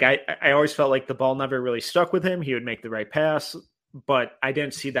 like, I always felt like the ball never really stuck with him. He would make the right pass, but I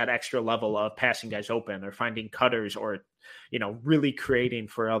didn't see that extra level of passing guys open or finding cutters or, really creating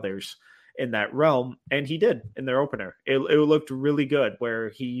for others in that realm. And he did in their opener. It looked really good, where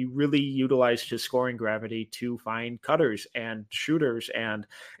he really utilized his scoring gravity to find cutters and shooters. And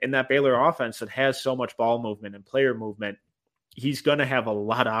in that Baylor offense that has so much ball movement and player movement, he's going to have a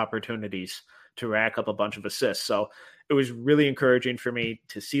lot of opportunities to rack up a bunch of assists. So it was really encouraging for me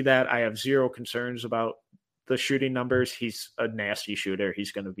to see that. I have zero concerns about the shooting numbers. He's a nasty shooter.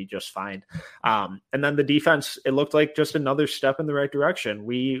 He's going to be just fine. And then the defense, it looked like just another step in the right direction.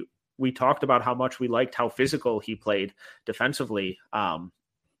 We talked about how much we liked how physical he played defensively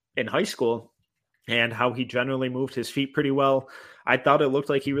in high school and how he generally moved his feet pretty well. I thought it looked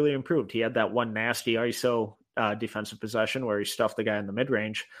like he really improved. He had that one nasty ISO defensive possession where he stuffed the guy in the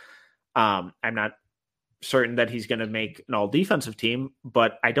mid-range. I'm not certain that he's going to make an all-defensive team,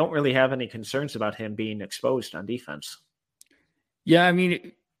 but I don't really have any concerns about him being exposed on defense. Yeah, I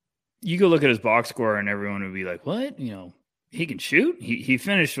mean, you go look at his box score and everyone would be like, what? He can shoot. He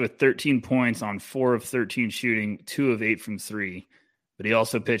finished with 13 points on 4 of 13 shooting, 2 of 8 from 3. But he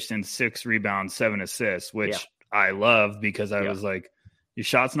also pitched in 6 rebounds, 7 assists, which I love because I was like, your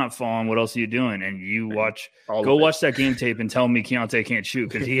shot's not falling. What else are you doing? And you watch that game tape and tell me Keontae can't shoot,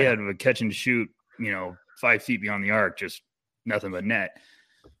 because he had a catch and shoot, 5 feet beyond the arc, just nothing but net.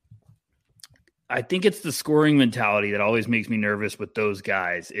 I think it's the scoring mentality that always makes me nervous with those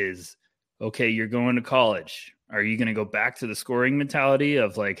guys is, okay, you're going to college. Are you going to go back to the scoring mentality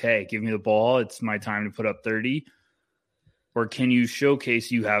of like, hey, give me the ball, it's my time to put up 30? Or can you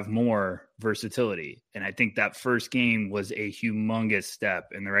showcase you have more versatility? And I think that first game was a humongous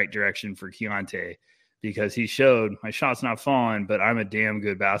step in the right direction for Keontae, because he showed my shot's not falling, but I'm a damn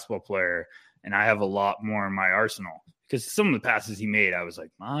good basketball player and I have a lot more in my arsenal. Because some of the passes he made, I was like,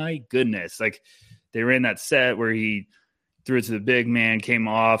 my goodness. Like, they ran that set where he threw it to the big man, came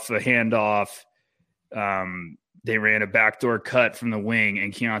off a handoff. They ran a backdoor cut from the wing,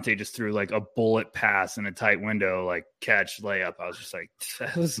 and Keontae just threw like a bullet pass in a tight window, like catch, layup. I was just like,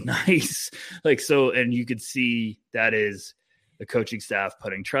 that was nice. Like, so, and you could see that is the coaching staff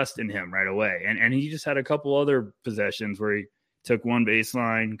putting trust in him right away. And he just had a couple other possessions where he took one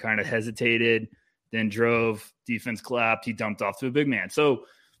baseline, kind of hesitated, then drove, defense clapped, he dumped off to a big man. So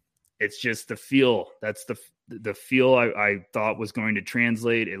it's just the feel. That's the feel I thought was going to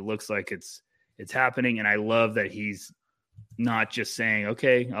translate. It looks like it's happening. And I love that he's not just saying,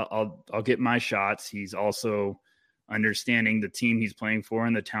 okay, I'll get my shots. He's also understanding the team he's playing for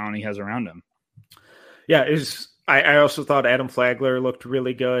and the talent he has around him. Yeah, I also thought Adam Flagler looked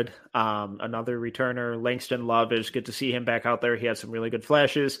really good. Another returner, Langston Love, is good to see him back out there. He had some really good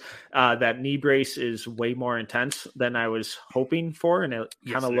flashes. That knee brace is way more intense than I was hoping for, and it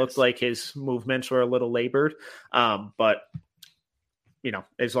kind of looked like his movements were a little labored. But,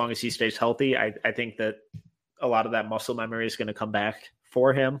 as long as he stays healthy, I think that a lot of that muscle memory is going to come back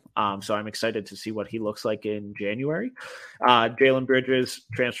for him. So I'm excited to see what he looks like in January. Jalen Bridges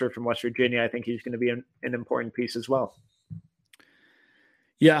transferred from West Virginia. I think he's going to be an important piece as well.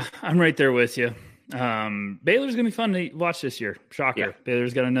 Yeah, I'm right there with you. Baylor's going to be fun to watch this year. Shocker. Yeah.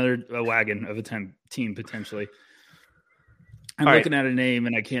 Baylor's got another wagon of a team potentially. I'm looking at a name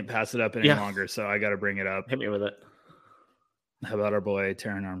and I can't pass it up any longer, so I got to bring it up. Hit me with it. How about our boy,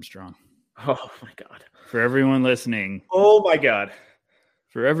 Taron Armstrong? Oh, my God. For everyone listening. Oh, my God.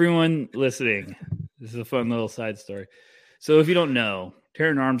 For everyone listening, this is a fun little side story. So if you don't know,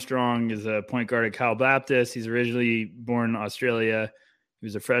 Taron Armstrong is a point guard at Cal Baptist. He's originally born in Australia. He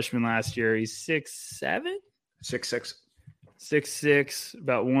was a freshman last year. He's 6'7"? 6'6". 6'6",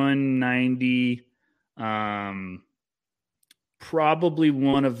 about 190. Probably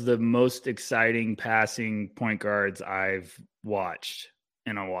one of the most exciting passing point guards I've watched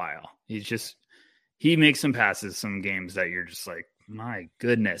in a while. He makes some passes, some games that you're just like, my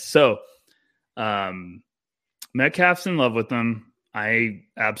goodness. So Metcalf's in love with him. I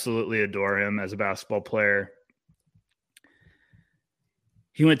absolutely adore him as a basketball player.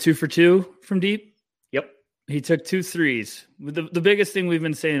 He went 2 for 2 from deep. Yep. He took 2 threes. The biggest thing we've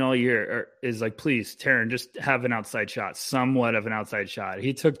been saying all year is like, please, Taryn, just have an outside shot, somewhat of an outside shot.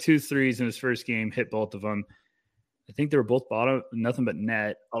 He took 2 threes in his first game, hit both of them. I think they were both bottom, nothing but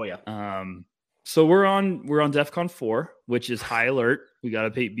net. Oh yeah. So we're on DEFCON 4, which is high alert. We got to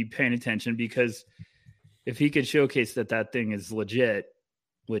be paying attention, because if he could showcase that thing is legit,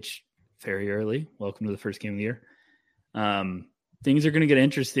 which very early, welcome to the first game of the year. Things are going to get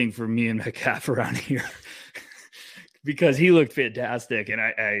interesting for me and Metcalf around here because he looked fantastic. And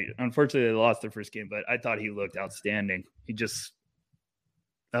I unfortunately lost their first game, but I thought he looked outstanding. He just,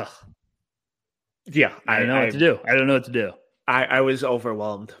 yeah, I don't know what to do. I don't know what to do. I was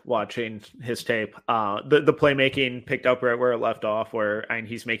overwhelmed watching his tape. The playmaking picked up right where it left off, where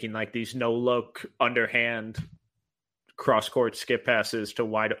he's making like these no look underhand cross court skip passes to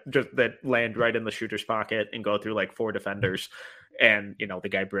wide, just that land right in the shooter's pocket and go through like 4 defenders. And, the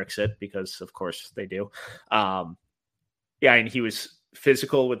guy bricks it because of course they do. And he was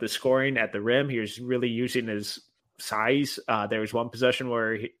physical with the scoring at the rim. He was really using his size. There was one possession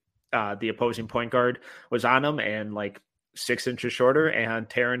where the opposing point guard was on him and like 6 inches shorter, and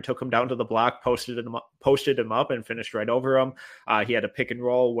Taryn took him down to the block, posted him up and finished right over him. He had a pick and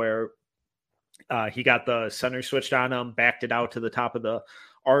roll where he got the center switched on him, backed it out to the top of the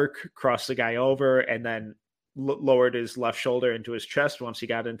arc, crossed the guy over, and then lowered his left shoulder into his chest once he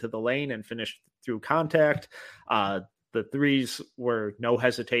got into the lane and finished through contact. The threes were no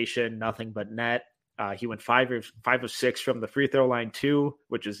hesitation, nothing but net. He went 5 of 6 from the free throw line too,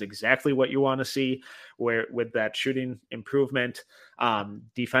 which is exactly what you want to see where with that shooting improvement.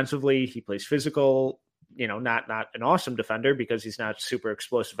 Defensively, he plays physical, not an awesome defender because he's not a super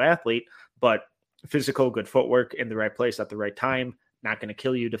explosive athlete, but physical, good footwork in the right place at the right time, not going to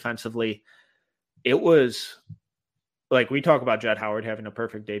kill you defensively. It was like, we talk about Jett Howard having a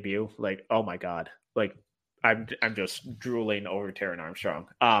perfect debut. Like, oh my God, like I'm just drooling over Taryn Armstrong.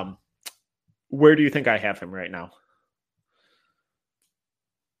 Where do you think I have him right now?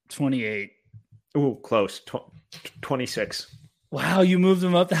 28. Ooh, close. 26. Wow, you moved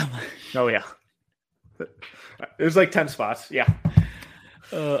him up that much. Oh yeah. It was like 10 spots. Yeah.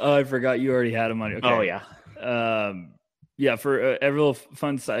 I forgot you already had him on. Okay. Oh yeah. Yeah, for a real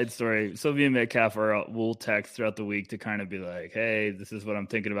fun side story, Sylvia and Metcalf will text throughout the week to kind of be like, hey, this is what I'm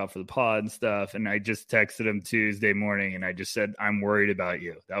thinking about for the pod and stuff. And I just texted him Tuesday morning and I just said, I'm worried about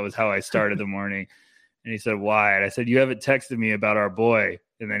you. That was how I started the morning. And he said, why? And I said, you haven't texted me about our boy.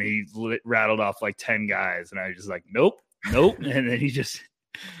 And then he rattled off like 10 guys. And I was just like, nope. And then he just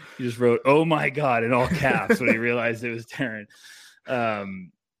wrote, oh my God, in all caps when he realized it was Taryn.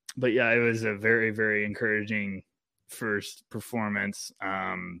 But yeah, it was a very, very encouraging first performance.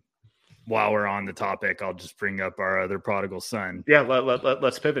 While we're on the topic, I'll just bring up our other prodigal son. Yeah,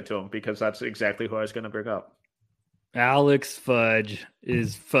 let's pivot to him because that's exactly who I was going to bring up. Alex Fudge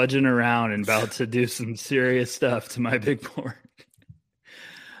is fudging around and about to do some serious stuff to my big board.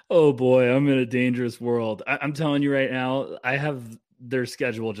 Oh boy, I'm in a dangerous world. I'm telling you right now, I have their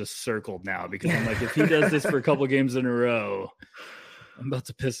schedule just circled now because I'm like, if he does this for a couple games in a row, I'm about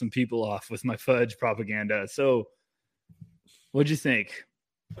to piss some people off with my Fudge propaganda. So what'd you think?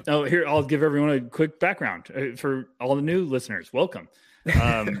 Oh, here, I'll give everyone a quick background for all the new listeners. Welcome.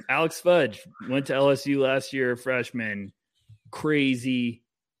 Alex Fudge went to LSU last year, freshman. Crazy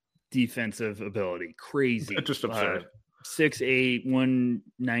defensive ability. Crazy. Just absurd. 6'8",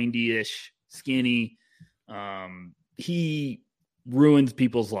 190-ish, skinny. He ruins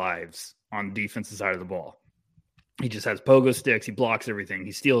people's lives on the defensive side of the ball. He just has pogo sticks. He blocks everything.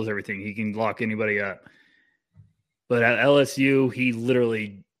 He steals everything. He can lock anybody up. But at LSU, he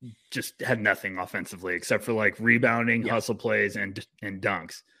literally just had nothing offensively except for like rebounding, hustle plays, and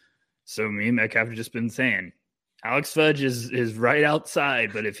dunks. So me and Metcalf have just been saying, Alex Fudge is right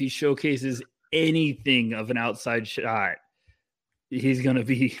outside, but if he showcases anything of an outside shot, he's going to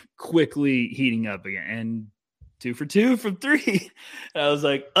be quickly heating up again. And 2 for 2 from 3. And I was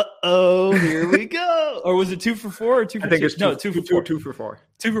like, uh-oh, here we go. Or was it 2 for 4 or 2 for 2? I think it's 2 for 4. 2 for 4.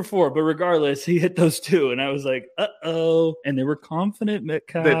 2 for 4. But regardless, he hit those 2. And I was like, uh-oh. And they were confident,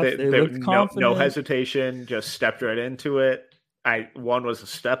 Metcalf. They looked confident. No hesitation. Just stepped right into it. One was a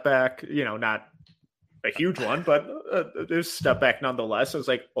step back, not a huge one, but there's a step back nonetheless. I was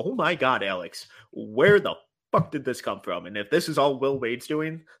like, oh my God, Alex, where the fuck did this come from? And if this is all Will Wade's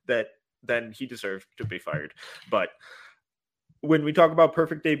doing, then he deserved to be fired. But when we talk about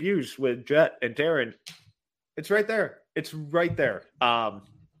perfect debuts with Jet and Darren, it's right there. It's right there.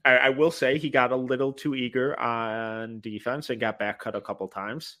 I will say he got a little too eager on defense and got back cut a couple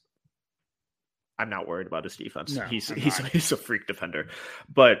times. I'm not worried about his defense. No, he's a freak defender.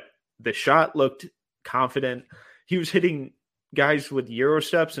 But the shot looked confident. He was hitting guys with Euro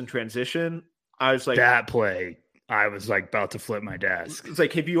steps and transition. I was like, that play, I was like about to flip my desk. It's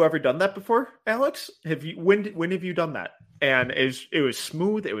like, have you ever done that before, Alex? When have you done that? And it was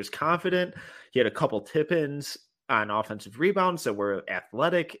smooth. It was confident. He had a couple tip-ins on offensive rebounds that were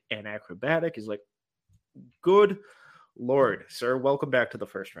athletic and acrobatic. He's like, good Lord, sir, welcome back to the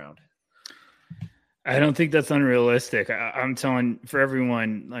first round. I don't think that's unrealistic. I'm telling for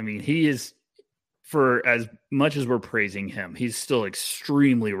everyone, I mean, he is, for as much as we're praising him, he's still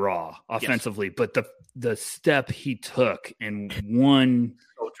extremely raw offensively, yes. But the step he took in one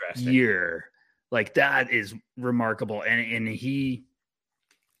year, like that is remarkable. And he's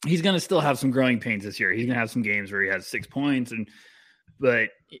going to still have some growing pains this year. He's going to have some games where he has 6 points, but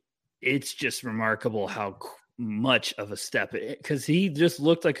it's just remarkable how much of a step, because he just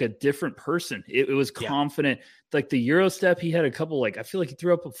looked like a different person. It was confident. Like the Euro step, he had a couple, like, I feel like he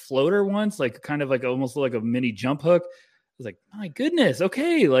threw up a floater once, like kind of like almost like a mini jump hook. I was like, my goodness.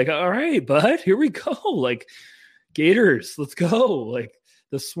 Okay. Like, all right, bud, here we go. Like Gators, let's go. Like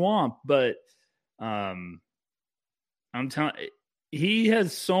the swamp. But I'm telling, he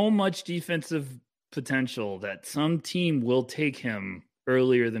has so much defensive potential that some team will take him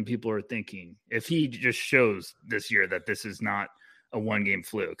earlier than people are thinking if he just shows this year that this is not a one-game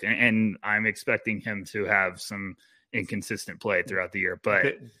fluke. And I'm expecting him to have some inconsistent play throughout the year,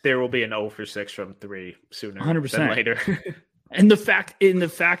 but there will be an 0 for 6 from 3 sooner 100% than later. And the fact is,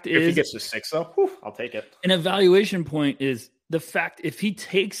 if he gets to 6 though, I'll take it. An evaluation point is the fact, if he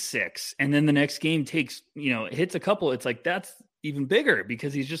takes 6 and then the next game takes, hits a couple, it's like, that's even bigger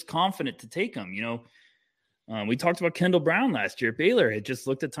because he's just confident to take them, we talked about Kendall Brown last year at Baylor. It just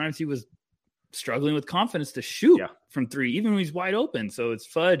looked at times he was struggling with confidence to shoot from 3, even when he's wide open. So it's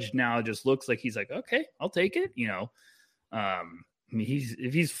Fudge now. It just looks like he's like, okay, I'll take it. I mean,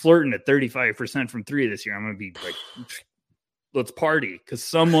 if he's flirting at 35% from 3 this year, I'm going to be like, let's party, because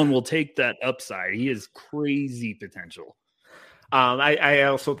someone will take that upside. He has crazy potential. I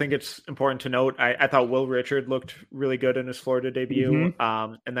also think it's important to note, I thought Will Richard looked really good in his Florida debut.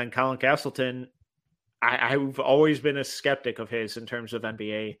 Mm-hmm. And then Colin Castleton, I've always been a skeptic of his in terms of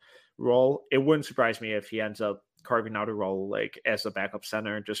NBA role. It wouldn't surprise me if he ends up carving out a role like as a backup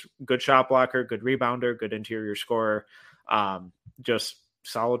center, just good shot blocker, good rebounder, good interior scorer, just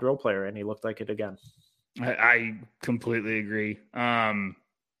solid role player. And he looked like it again. I completely agree. We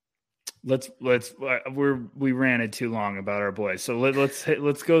ran it too long about our boys. So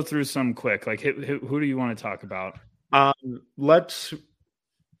let's go through some quick, like who do you want to talk about? Let's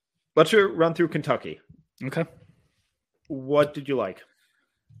run through Kentucky. Okay. What did you like?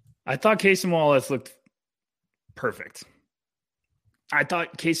 I thought Cason Wallace looked perfect. I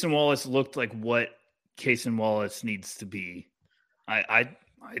thought Cason Wallace looked like what Cason Wallace needs to be. I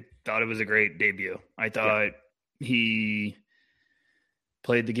thought it was a great debut. I thought he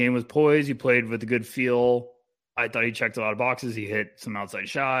played the game with poise. He played with a good feel. I thought he checked a lot of boxes. He hit some outside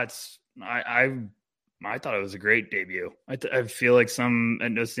shots. I thought it was a great debut. I feel like some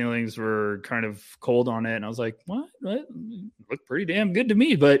no ceilings were kind of cold on it, and I was like, "What? Looked pretty damn good to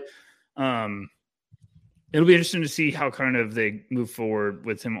me." But it'll be interesting to see how kind of they move forward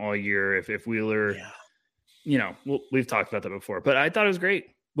with him all year. If Wheeler, we've talked about that before. But I thought it was great.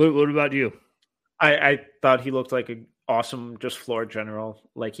 What about you? I thought he looked like an awesome, just floor general.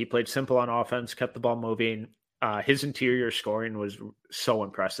 Like he played simple on offense, kept the ball moving. His interior scoring was so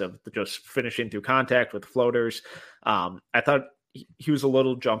impressive, just finishing through contact with floaters. I thought he was a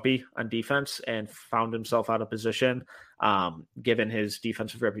little jumpy on defense and found himself out of position. Given his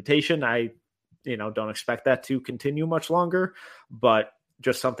defensive reputation, I don't expect that to continue much longer, but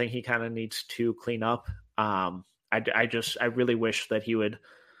just something he kind of needs to clean up. I really wish that he would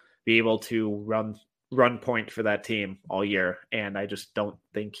be able to run point for that team all year, and I just don't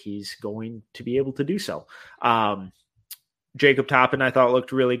think he's going to be able to do so. Jacob Toppin, I thought,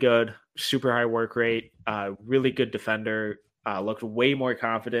 looked really good, super high work rate, really good defender, looked way more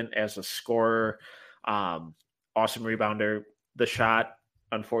confident as a scorer, awesome rebounder. The shot,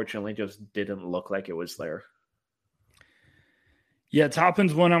 unfortunately, just didn't look like it was there. Yeah,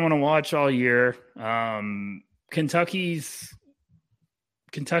 Toppin's one I want to watch all year. Kentucky's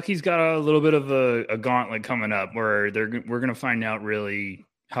Kentucky's got a little bit of a gauntlet coming up where we're going to find out really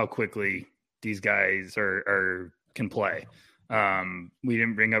how quickly these guys can play. We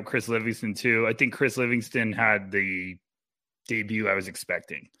didn't bring up Chris Livingston too. I think Chris Livingston had the debut I was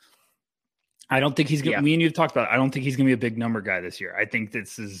expecting. I don't think he's going to, me and you have talked about it. I don't think he's going to be a big number guy this year. I think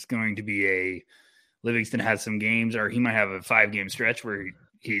this is going to be Livingston has some games, or he might have a 5-game stretch where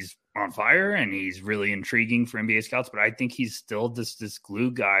he's on fire and he's really intriguing for NBA scouts, but I think he's still this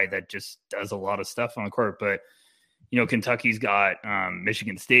glue guy that just does a lot of stuff on the court. But, Kentucky's got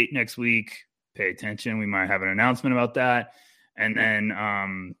Michigan State next week. Pay attention. We might have an announcement about that. And then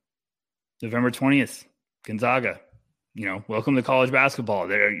November 20th, Gonzaga, welcome to college basketball.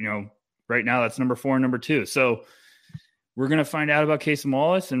 There, right now that's number 4 and number 2. So we're going to find out about Casey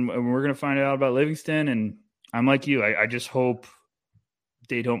Wallace and we're going to find out about Livingston. And I'm like you, I just hope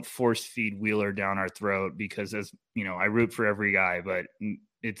they don't force feed Wheeler down our throat, because as I root for every guy, but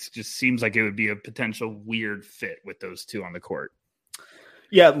it just seems like it would be a potential weird fit with those two on the court.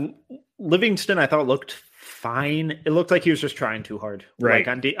 Yeah. Livingston, I thought looked fine. It looked like he was just trying too hard. Right.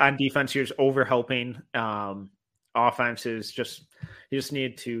 Like on defense, he was over helping. Offense is he just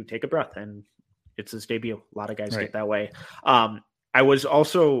needed to take a breath, and it's his debut. A lot of guys get that way. I was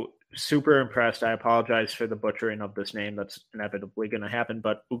also super impressed. I apologize for the butchering of this name. That's inevitably going to happen,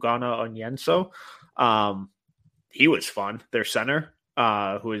 but Ugonna Onyenso, he was fun. Their center,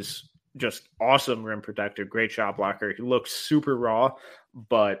 who is just awesome rim protector, great shot blocker. He looks super raw,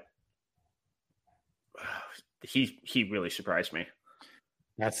 but he really surprised me.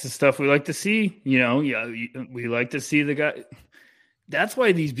 That's the stuff we like to see. We like to see the guy. That's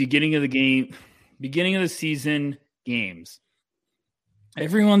why these beginning of the season games,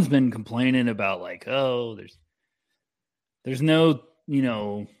 everyone's been complaining about there's no,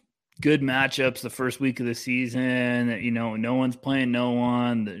 good matchups the first week of the season. No one's playing no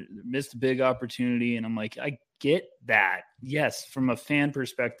one. They missed a big opportunity. And I'm like, I get that. Yes, from a fan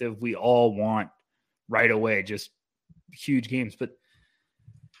perspective, we all want right away just huge games. But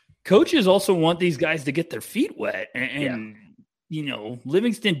coaches also want these guys to get their feet wet. And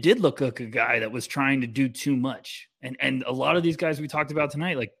Livingston did look like a guy that was trying to do too much. And a lot of these guys we talked about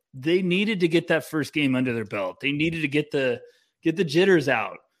tonight, they needed to get that first game under their belt. They needed to get the jitters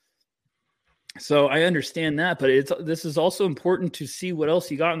out. So I understand that, but this is also important to see what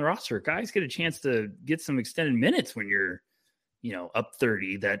else you got on the roster. Guys get a chance to get some extended minutes when you're, up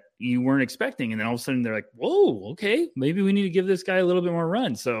 30 that you weren't expecting. And then all of a sudden they're like, whoa, okay, maybe we need to give this guy a little bit more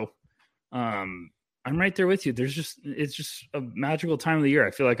run. So I'm right there with you. It's just a magical time of the year.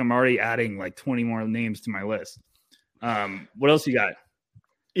 I feel like I'm already adding 20 more names to my list. What else you got?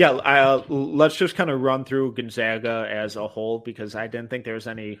 Yeah, let's just kind of run through Gonzaga as a whole, because I didn't think there was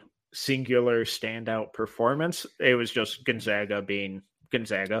any singular standout performance. It was just Gonzaga being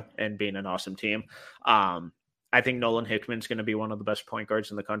Gonzaga and being an awesome team. I think Nolan Hickman's going to be one of the best point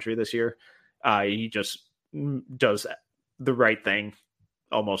guards in the country this year. He just does the right thing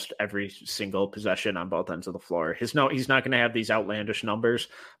almost every single possession on both ends of the floor. He's not going to have these outlandish numbers,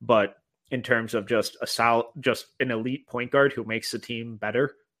 but in terms of just an elite point guard who makes the team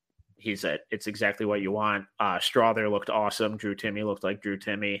better, it's exactly what you want. Strother looked awesome. Drew Timme looked like Drew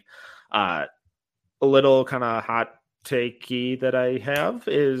Timme. A little kind of hot takey that I have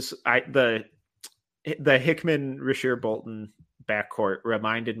is the Hickman Rasir Bolton backcourt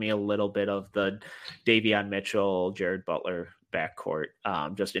reminded me a little bit of the Davion Mitchell, Jared Butler backcourt,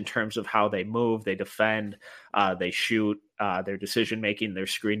 just in terms of how they move, they defend, they shoot, their decision-making, their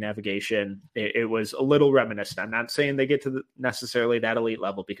screen navigation. It was a little reminiscent. I'm not saying they get to necessarily that elite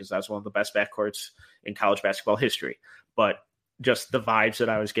level, because that's one of the best backcourts in college basketball history, but just the vibes that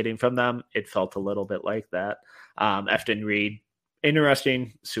I was getting from them, it felt a little bit like that. Efton Reed,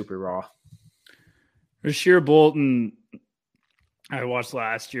 interesting, super raw. Rasir Bolton, I watched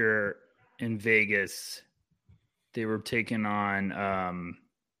last year in Vegas. They were taking on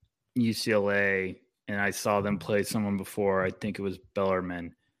UCLA, and I saw them play someone before. I think it was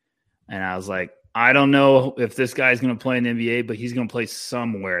Bellarmine. And I was like, I don't know if this guy's going to play in the NBA, but he's going to play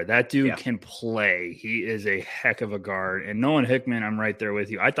somewhere. That dude can play. He is a heck of a guard. And Nolan Hickman, I'm right there with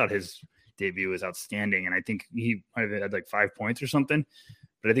you. I thought his debut was outstanding, and I think he might have had 5 points or something.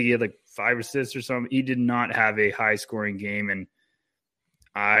 But I think he had 5 assists or something. He did not have a high-scoring game, and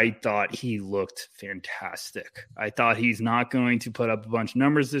I thought he looked fantastic. I thought he's not going to put up a bunch of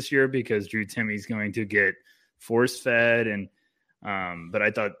numbers this year because Drew Timme's going to get force-fed, and but I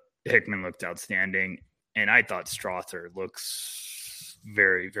thought Hickman looked outstanding, and I thought Strother looks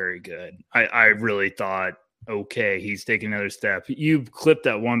very, very good. I really thought okay. He's taking another step. You clipped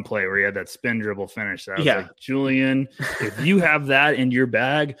that one play where he had that spin dribble finish. I was like, Julian, if you have that in your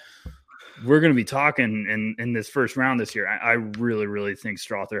bag, we're going to be talking in this first round this year. I really, really think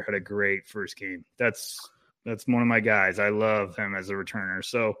Strother had a great first game. That's one of my guys. I love him as a returner.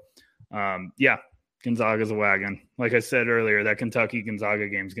 So, Gonzaga's a wagon. Like I said earlier, that Kentucky-Gonzaga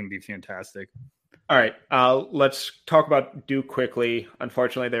game is going to be fantastic. All right, let's talk about Duke quickly.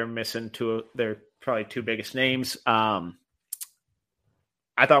 Unfortunately, they're missing their probably two biggest names. I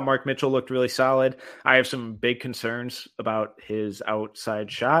thought Mark Mitchell looked really solid. I have some big concerns about his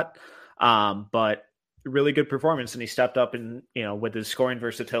outside shot, but really good performance. And he stepped up and, with his scoring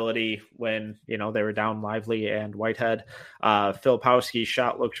versatility when, they were down Lively and Whitehead. Filipowski's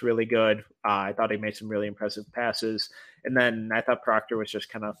shot looked really good. I thought he made some really impressive passes. And then I thought Proctor was just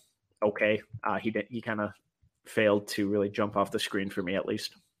kind of okay. He kind of failed to really jump off the screen for me, at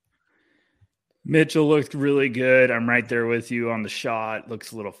least. Mitchell looked really good. I'm right there with you on the shot.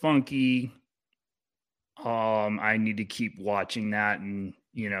 Looks a little funky. I need to keep watching that and,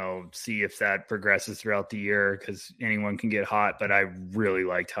 see if that progresses throughout the year, because anyone can get hot, but I really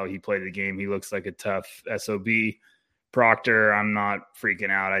liked how he played the game. He looks like a tough SOB. Proctor, I'm not freaking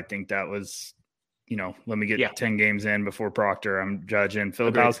out. I think that was, let me get 10 games in before Proctor I'm judging.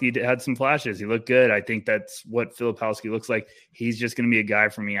 Filipowski had some flashes. He looked good. I think that's what Filipowski looks like. He's just going to be a guy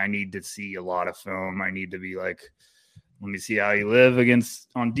for me. I need to see a lot of film. I need to be like, let me see how you live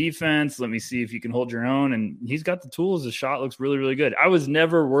on defense. Let me see if you can hold your own. And he's got the tools. The shot looks really, really good. I was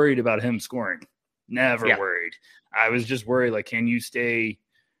never worried about him scoring. Never worried. I was just worried, like, can you stay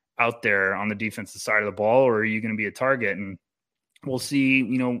out there on the defensive side of the ball, or are you going to be a target? And we'll see.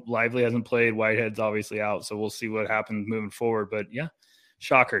 Lively hasn't played. Whitehead's obviously out, so we'll see what happens moving forward. But,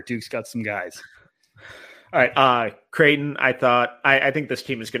 shocker. Duke's got some guys. All right, Creighton, I think this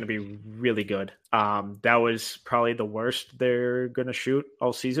team is going to be really good. That was probably the worst they're going to shoot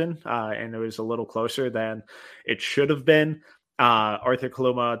all season, and it was a little closer than it should have been. Arthur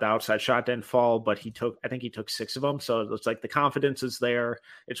Kaluma, the outside shot didn't fall, but I think he took 6 of them. So it's like the confidence is there.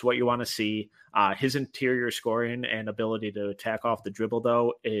 It's what you want to see. His interior scoring and ability to attack off the dribble,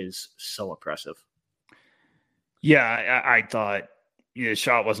 though, is so impressive. Yeah, I thought the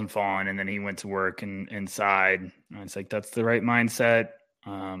shot wasn't falling, and then he went to work and inside. And it's like, that's the right mindset.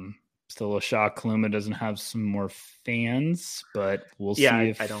 Still a shock Kaluma doesn't have some more fans, but we'll see.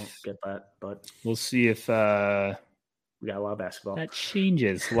 I don't get that, but we'll see if we got a lot of basketball. That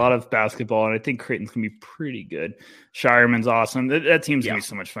changes. A lot of basketball, and I think Creighton's going to be pretty good. Shireman's awesome. That team's going to be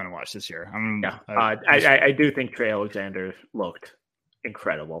so much fun to watch this year. I do think Trey Alexander looked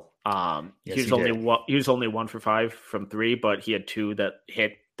incredible. He was only 1 for 5 from 3, but he had 2 that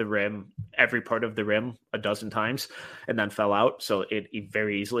hit the rim, every part of the rim, a dozen times, and then fell out. So it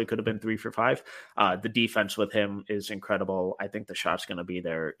very easily could have been 3 for 5. The defense with him is incredible. I think the shot's going to be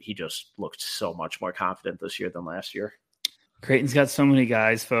there. He just looked so much more confident this year than last year. Creighton's got so many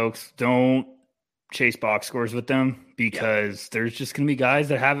guys, folks. Don't chase box scores with them, because there's just going to be guys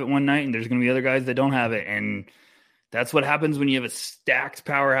that have it one night, and there's going to be other guys that don't have it. And that's what happens when you have a stacked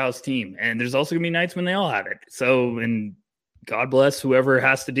powerhouse team. And there's also going to be nights when they all have it. So, and God bless whoever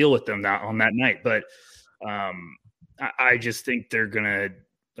has to deal with them on that night. But I just think they're going to,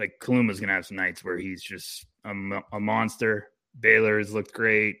 like, Kaluma's going to have some nights where he's just a monster. Baylor has looked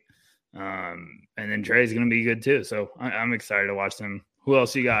great. And then Trey's going to be good too. So I'm excited to watch them. Who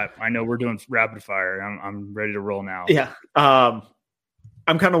else you got? I know we're doing rapid fire. I'm ready to roll now. Yeah. I'm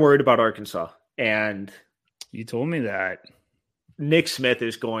kind of worried about Arkansas, and you told me that. Nick Smith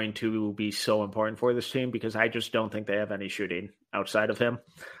is going to be so important for this team, because I just don't think they have any shooting outside of him.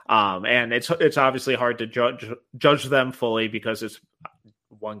 And it's obviously hard to judge them fully because it's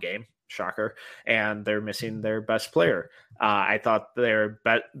one game, shocker, and they're missing their best player. I thought their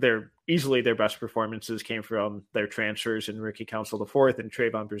easily their best performances came from their transfers in Ricky Council IV and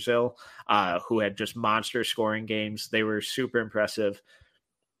Trayvon Brazil, who had just monster scoring games. They were super impressive.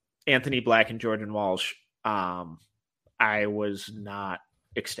 Anthony Black and Jordan Walsh, I was not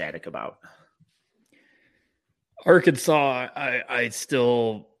ecstatic about. Arkansas, I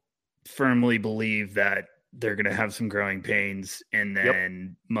still firmly believe that they're going to have some growing pains, and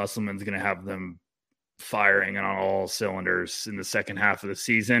then Musselman's going to have them firing on all cylinders in the second half of the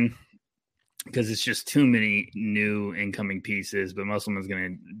season, because it's just too many new incoming pieces, but Musselman's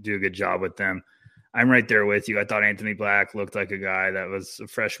going to do a good job with them. I'm right there with you. I thought Anthony Black looked like a guy that was a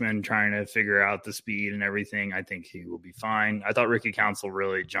freshman trying to figure out the speed and everything. I think he will be fine. I thought Ricky Council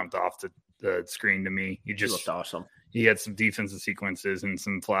really jumped off the screen to me. He looked awesome. He had some defensive sequences and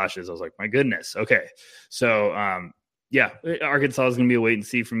some flashes. I was like, my goodness. Okay. So, Arkansas is going to be a wait and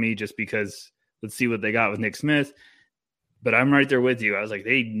see for me, just because let's see what they got with Nick Smith. But I'm right there with you. I was like,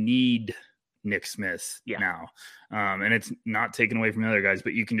 they need Nick Smith now. And it's not taken away from the other guys,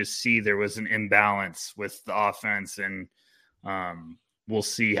 but you can just see there was an imbalance with the offense, and we'll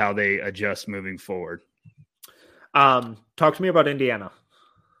see how they adjust moving forward. Talk to me about Indiana.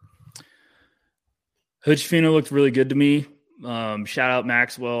 Hood-Schifino looked really good to me. Shout out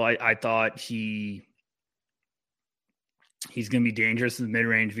Maxwell. I thought he's going to be dangerous in the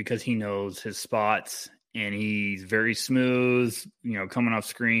mid-range because he knows his spots, and he's very smooth, coming off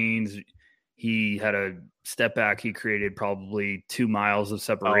screens. He had a step back. He created probably 2 miles of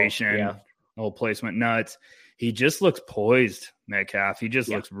separation. The whole place went nuts. He just looks poised, Metcalf. He just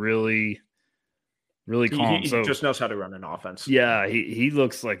looks really, really calm. He just knows how to run an offense. Yeah, he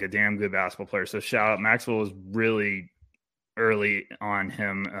looks like a damn good basketball player. So shout out. Maxwell was really early on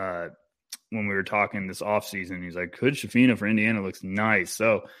him when we were talking this offseason. He's like, Hood-Schifino for Indiana looks nice.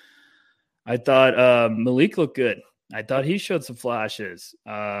 So I thought Malik looked good. I thought he showed some flashes.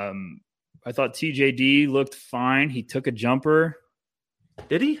 I thought TJD looked fine. He took a jumper.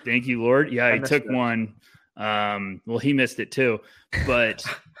 Did he? Thank you, Lord. Yeah, he took one. Well, he missed it too. But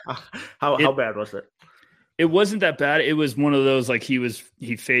how bad was it? It wasn't that bad. It was one of those, like, he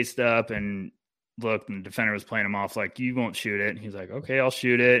faced up and looked, and the defender was playing him off like, you won't shoot it. And he's like, okay, I'll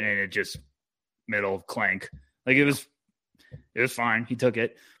shoot it. And it just middle clank. Like, it was fine. He took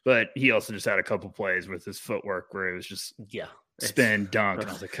it. But he also just had a couple plays with his footwork where it was just spin, dunk. And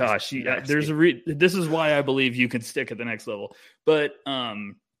I was like, gosh, this is why I believe you can stick at the next level. But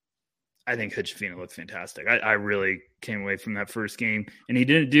I think Hood-Schifino looked fantastic. I really came away from that first game, and he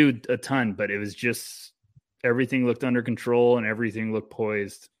didn't do a ton, but it was just everything looked under control and everything looked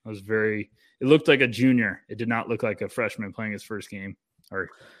poised. It looked like a junior. It did not look like a freshman playing his first game, or if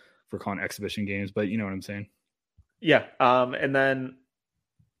we're calling exhibition games, but you know what I'm saying. Yeah. And then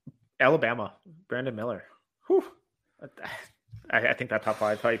Alabama, Brandon Miller. Whew. I think that top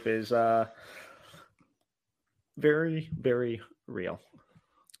 5 hype is very, very real.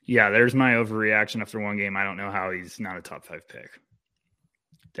 Yeah, there's my overreaction after one game. I don't know how he's not a top 5 pick.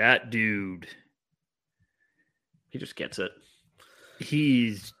 That dude, he just gets it.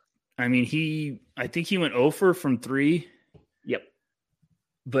 I think he went 0 from 3. Yep.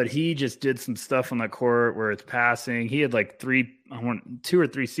 But he just did some stuff on the court where it's passing. He had like 2 or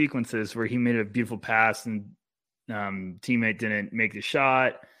 3 sequences where he made a beautiful pass and teammate didn't make the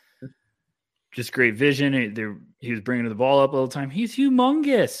shot. Just great vision. He was bringing the ball up all the time. He's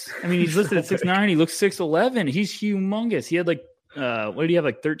humongous. I mean, he's listed at 6'9". He looks 6'11". He's humongous. He had like, what did he have,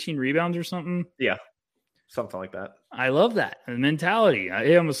 like 13 rebounds or something? Yeah, something like that. I love that. The mentality.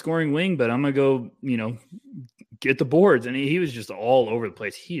 Hey, I'm a scoring wing, but I'm going to go, get the boards. And he was just all over the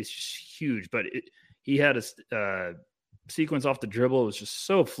place. He is just huge. But he had a sequence off the dribble. It was just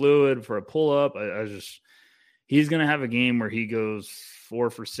so fluid for a pull-up. He's going to have a game where he goes 4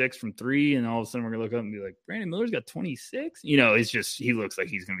 for 6 from 3, and all of a sudden we're going to look up and be like, Brandon Miller's got 26? It's just, he looks like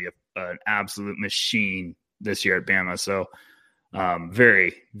he's going to be an absolute machine this year at Bama. So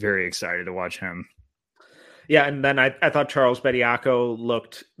very, very excited to watch him. Yeah, and then I thought Charles Bediako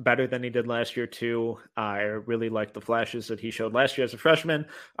looked better than he did last year too. I really liked the flashes that he showed last year as a freshman.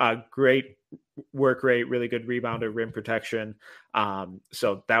 Great work rate, really good rebounder, rim protection.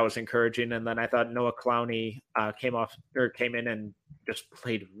 So that was encouraging. And then I thought Noah Clowney came in and just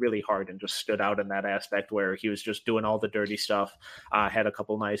played really hard and just stood out in that aspect where he was just doing all the dirty stuff. Had a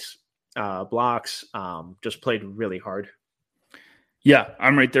couple nice blocks. Just played really hard. Yeah,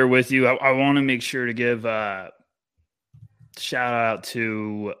 I'm right there with you. I want to make sure to give shout out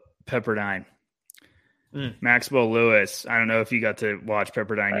to Pepperdine. Maxwell Lewis. I don't know if you got to watch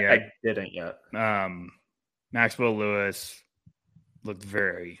Pepperdine yet. I didn't yet. Maxwell Lewis looked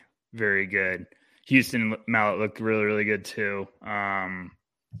very, very good. Houston Mallet looked really, really good too.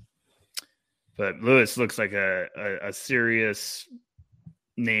 But Lewis looks like a serious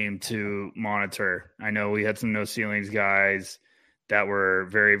name to monitor. I know we had some no ceilings guys that were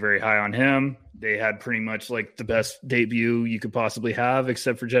very, very high on him. They had pretty much like the best debut you could possibly have,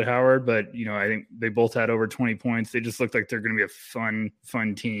 except for Jett Howard. But, I think they both had over 20 points. They just looked like they're going to be a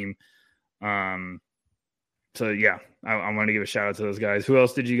fun team. So, yeah, I want to give a shout out to those guys. Who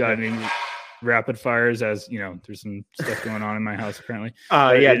else did you got? Any rapid fires? As there's some stuff going on in my house apparently.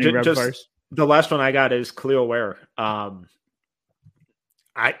 Just the last one I got is Khalil Ware.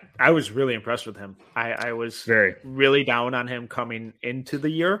 I was really impressed with him. I was really down on him coming into the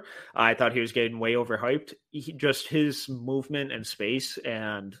year. I thought he was getting way overhyped. His movement and space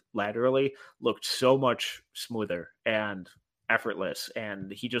and laterally looked so much smoother and effortless.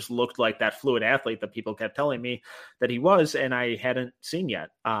 And he just looked like that fluid athlete that people kept telling me that he was, and I hadn't seen yet.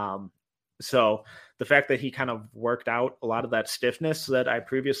 So the fact that he kind of worked out a lot of that stiffness that I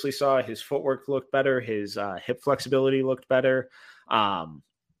previously saw, his footwork looked better, his hip flexibility looked better,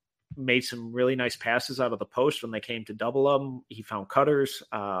 made some really nice passes out of the post when they came to double him. He found cutters.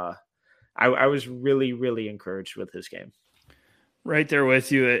 I was really, really encouraged with his game. Right there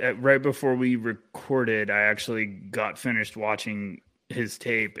with you. Right before we recorded, I actually got finished watching his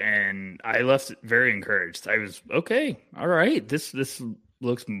tape, and I left very encouraged. I was, okay, all right, this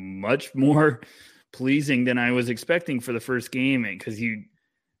looks much more pleasing than I was expecting for the first game. Because you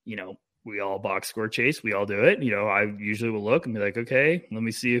know, we all box score chase, we all do it. You know, I usually will look and be like, okay, let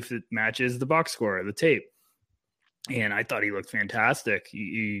me see if it matches the box score, the tape. And I thought he looked fantastic.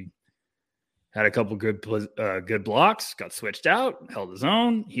 He had a couple good blocks, got switched out, held his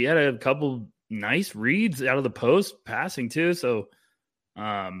own. He had a couple nice reads out of the post, passing too. So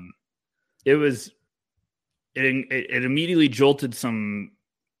it immediately jolted some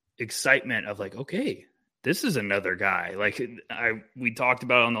excitement of like, okay, this is another guy. Like we talked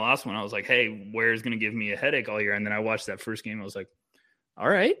about on the last one. I was like, hey, where's going to give me a headache all year? And then I watched that first game. I was like, all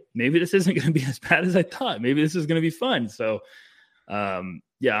right, maybe this isn't going to be as bad as I thought. Maybe this is going to be fun. So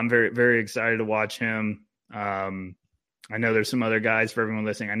yeah, I'm very, very excited to watch him. I know there's some other guys for everyone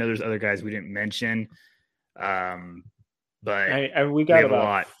listening. I know there's other guys we didn't mention. But we got about a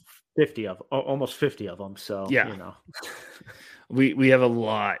lot. 50 of almost 50 of them. So, yeah, you know, we have a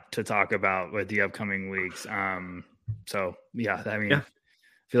lot to talk about with the upcoming weeks. So yeah, I mean, I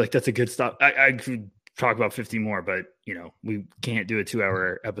feel like that's a good stop. I could talk about 50 more, but you know, we can't do a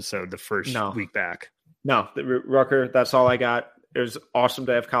 2-hour episode the first week back. No, Rucker, that's all I got. It was awesome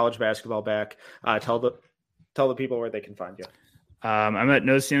to have college basketball back. Tell the people where they can find you. I'm at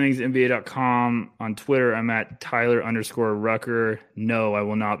NoCeilingsNBA.com. On Twitter, I'm at Tyler_Rucker. No, I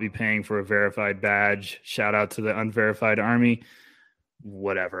will not be paying for a verified badge. Shout out to the unverified army.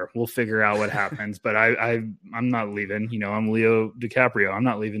 Whatever. We'll figure out what happens. But I'm not leaving. You know, I'm Leo DiCaprio. I'm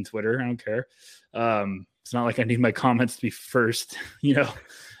not leaving Twitter. I don't care. It's not like I need my comments to be first, you know.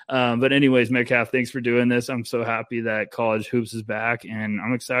 But anyways, Metcalf, thanks for doing this. I'm so happy that College Hoops is back, and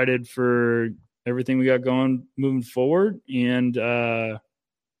I'm excited for everything we got going moving forward. And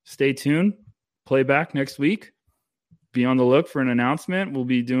stay tuned. Play back next week. Be on the look for an announcement. We'll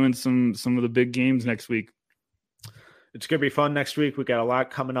be doing some of the big games next week. It's going to be fun next week. We got a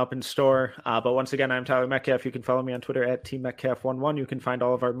lot coming up in store. But once again, I'm Tyler Metcalf. You can follow me on Twitter at TMetcalf11. You can find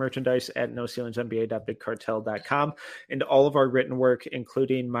all of our merchandise at NoCeilingsNBA.BigCartel.com, and all of our written work,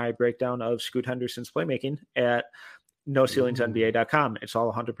 including my breakdown of Scoot Henderson's playmaking, at NoCeilingsNBA.com. It's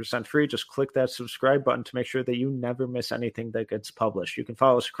all 100% free. Just click that subscribe button to make sure that you never miss anything that gets published. You can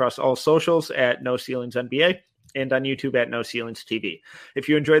follow us across all socials at NoCeilingsNBA and on YouTube at NoCeilingsTV. If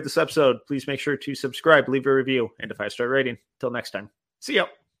you enjoyed this episode, please make sure to subscribe, leave a review, and a 5-star rating. Till next time. See ya.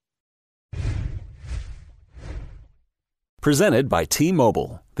 Presented by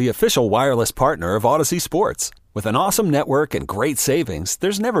T-Mobile, the official wireless partner of Odyssey Sports. With an awesome network and great savings,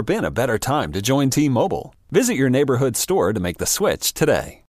 there's never been a better time to join T-Mobile. Visit your neighborhood store to make the switch today.